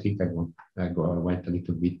 Sorry, I think I went a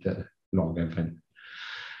little bit longer than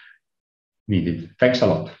needed. Thanks a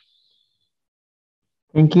lot.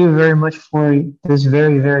 Thank you very much for this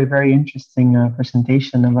very, very, very interesting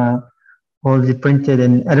presentation about all the printed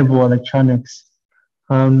and edible electronics.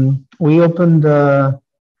 We opened the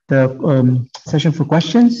session for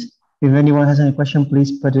questions. If anyone has any question,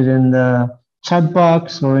 please put it in the chat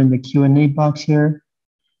box or in the Q&A box here,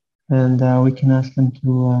 and we can ask them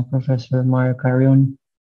to Professor Mario Caironi.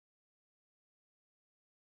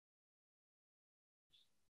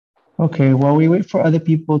 Okay, while we wait for other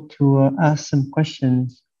people to ask some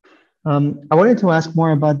questions, I wanted to ask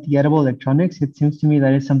more about the edible electronics. It seems to me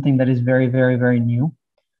that it's something that is very, very, very new.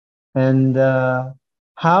 And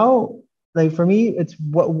how, like for me, it's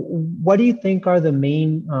what do you think are the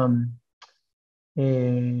main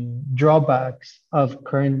drawbacks of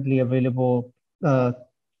currently available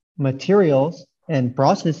materials and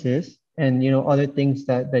processes, and other things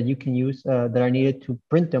that you can use that are needed to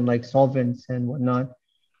print them, like solvents and whatnot,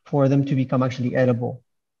 for them to become actually edible?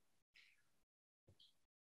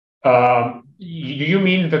 Do you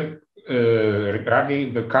mean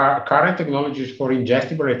regarding the current technologies for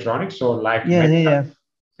ingestible electronics, or like? Yeah.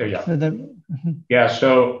 Yeah,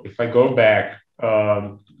 so if I go back,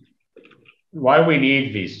 why we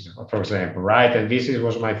need this, for example, right? And this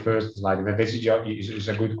was my first slide, and this is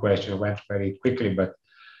a good question. I went very quickly, but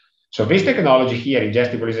so this technology here,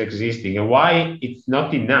 ingestible, is existing, and why it's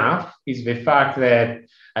not enough is the fact that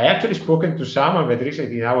I actually spoken to someone that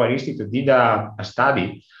recently in our institute did a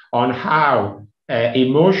study on how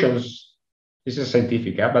emotions, this is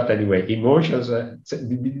scientific, but anyway, emotions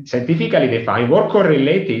scientifically defined were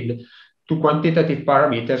correlated to quantitative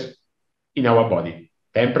parameters in our body,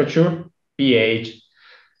 temperature, pH,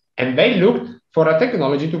 and they looked for a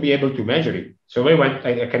technology to be able to measure it. So we went,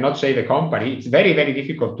 I cannot say the company, it's very, very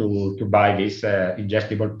difficult to buy these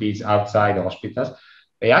ingestible pills outside hospitals.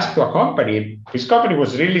 They asked to a company, this company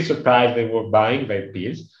was really surprised they were buying their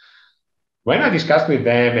pills. When I discussed with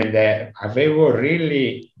them, and they were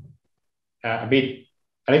really a bit,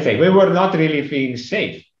 let's say, they were not really feeling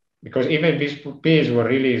safe, because even these pills were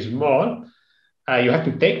really small. You have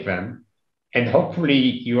to take them, and hopefully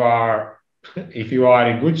you are, if you are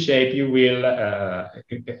in good shape, you will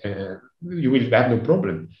have no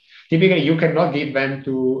problem. Typically, you cannot give them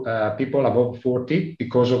to people above 40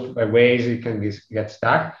 because of the ways it can get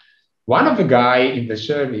stuck. One of the guys in the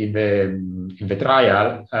survey, in the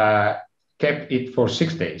trial, kept it for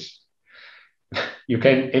 6 days.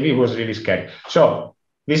 And it was really scary. So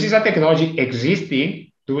this is a technology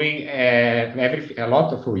existing, doing a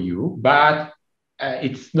lot for you, but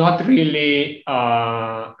it's not really, there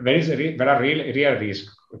are real risk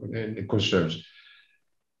concerns.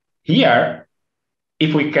 here,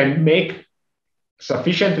 if we can make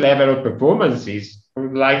sufficient level of performances, we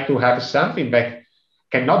would like to have something that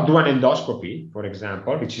cannot do an endoscopy, for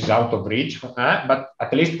example, which is out of reach, but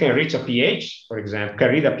at least can reach a pH, for example, can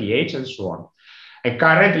read a pH and so on. And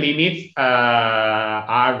current limits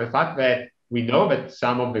are the fact that we know that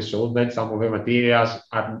some of the solvents, some of the materials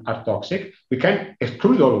are toxic. We can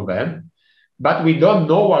exclude all of them, but we don't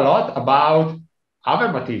know a lot about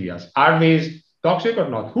other materials. Are these toxic or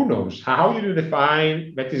not? Who knows? How do you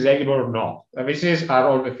define that is edible or not? This are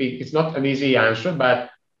all the things. It's not an easy answer, but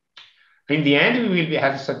in the end, we will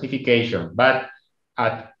have certification. But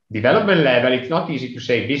at development level, it's not easy to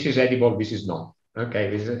say this is edible, this is not.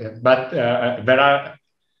 Okay, but there are.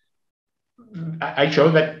 I show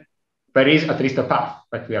that there is at least a path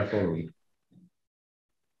that we are following.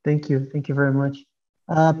 Thank you very much.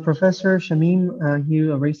 Professor Shamim,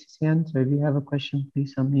 you raised his hand, so if you have a question,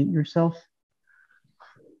 please unmute yourself.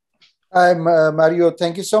 I'm Mario.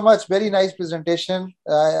 Thank you so much. Very nice presentation.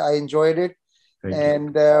 I enjoyed it.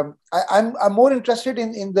 Thank you. I'm more interested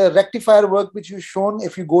in the rectifier work which you've shown.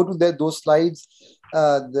 If you go to those slides,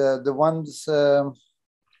 the ones, the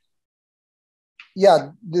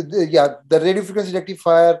radio frequency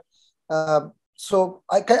rectifier. So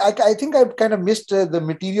I think I've kind of missed the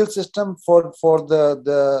material system for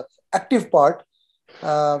the active part.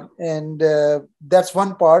 And that's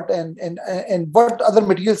one part. And what other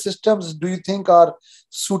material systems do you think are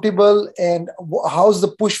suitable, and how's the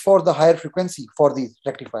push for the higher frequency for these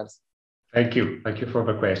rectifiers? Thank you for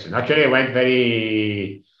the question. Actually, I went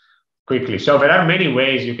very quickly. So there are many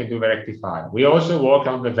ways you can do the rectifier. We also work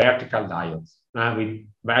on the vertical diodes.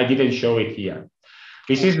 I didn't show it here.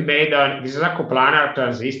 This is made on, this is a coplanar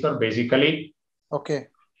transistor, basically. Okay.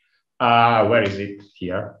 Where is it?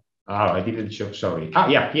 Here. Oh, I didn't show, sorry.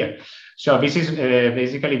 Yeah, here. So this is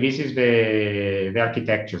basically, this is the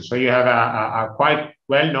architecture. So you have a quite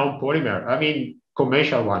well-known polymer, I mean,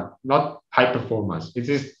 commercial one, not high performance. This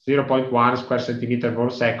is 0.1 square centimeter per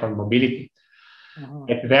second mobility.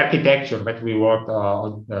 It's the architecture that we worked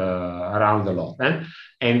on around a lot.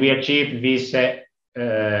 And we achieved this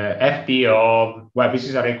FT of, well, this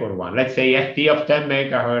is a record one. Let's say FT of 10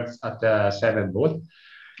 megahertz at 7 volt.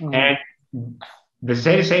 And the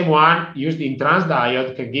same one used in trans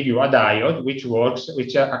diode can give you a diode which works,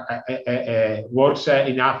 works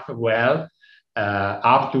enough well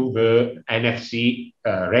up to the NFC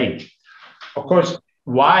range. Of course,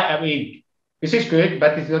 why? I mean, this is good,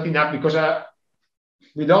 but it's not enough because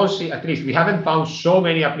we don't see, at least we haven't found so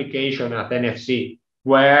many applications at NFC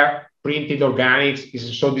where printed organics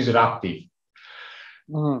is so disruptive.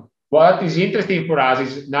 What is interesting for us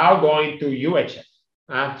is now going to UHF.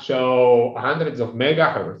 So hundreds of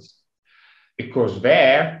megahertz, because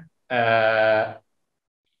there,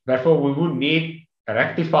 therefore we would need a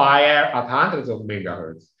rectifier at hundreds of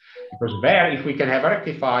megahertz. Because there, if we can have a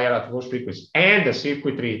rectifier at those frequencies and a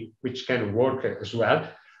circuitry which can work as well,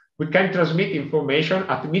 we can transmit information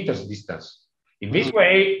at meters distance. In this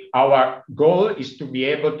way, our goal is to be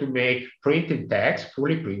able to make printed tags,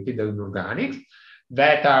 fully printed in organics,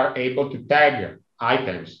 that are able to tag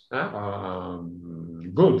items,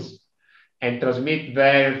 goods, and transmit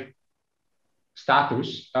their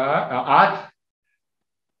status at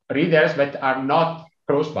readers that are not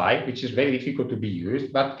close by, which is very difficult to be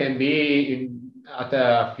used, but can be at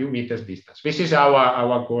a few meters distance. This is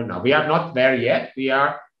our goal now. We are not there yet. We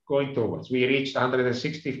are going towards. We reached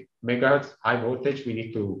 160 megahertz high voltage. We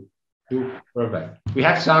need to do further. We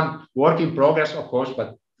have some work in progress, of course,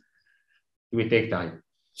 but it will take time.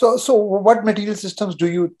 So what material systems do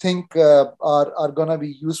you think are going to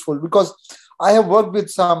be useful? Because I have worked with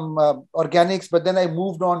some organics, but then I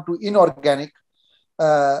moved on to inorganic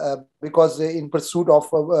because in pursuit of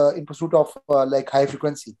like high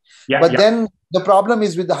frequency. Then the problem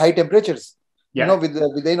is with the high temperatures, you know, with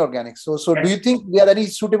the inorganics. So do you think there are any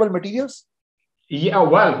suitable materials? Yeah,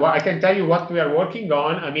 well, I can tell you what we are working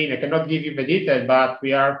on. I mean, I cannot give you the detail, but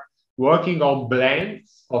we are working on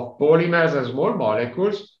blends of polymers and small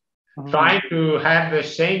molecules, trying to have the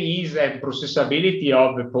same ease and processability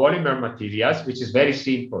of the polymer materials, which is very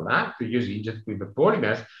simple to use inkjet with the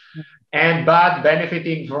polymers, but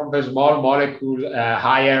benefiting from the small molecule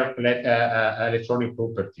higher electronic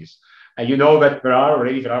properties. And you know that there are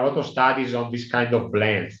a lot of studies on this kind of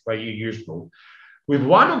blends where you use both. With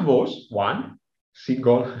one of those,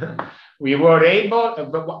 single, we were able,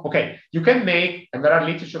 you can make, and there are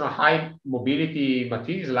literature on high mobility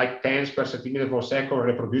materials like 10 per centimeter per second,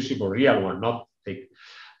 reproducible, real one, not thick.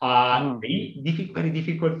 Very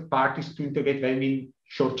difficult part is to integrate them in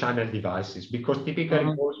short channel devices because typically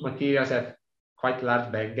those materials have quite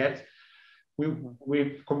large bandgaps.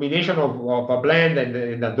 with combination of a blend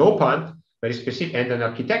and a dopant, very specific, and an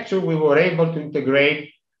architecture, we were able to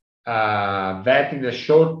integrate that in a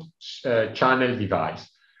short channel device.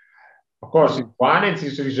 Of course, one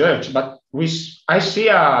is research, but I see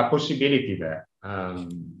a possibility there.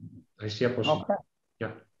 I see a possibility. Okay.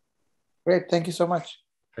 Yeah. Great. Thank you so much.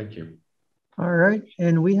 Thank you. All right.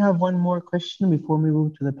 And we have one more question before we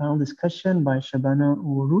move to the panel discussion by Shabana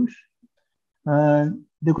Urush.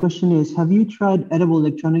 The question is, have you tried edible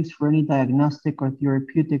electronics for any diagnostic or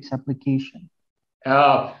therapeutics application?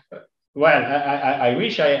 Well, I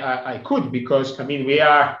wish I could, because, I mean, we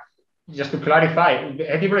are, just to clarify,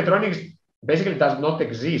 edible electronics basically does not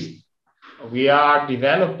exist. We are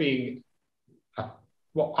developing,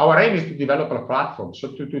 our aim is to develop a platform,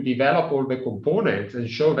 so to develop all the components and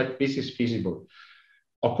show that this is feasible.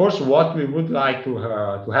 Of course, what we would like to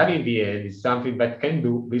have in the end is something that can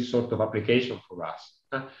do this sort of application for us.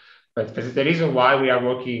 But that's the reason why we are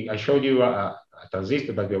working. I showed you a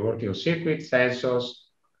transistor, but we are working on circuits, sensors,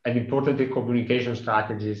 and importantly, communication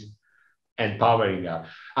strategies and powering up.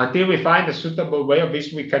 Until we find a suitable way of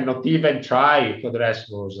this, we cannot even try to address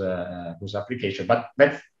those applications. But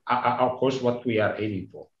that's, of course, what we are aiming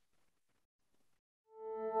for.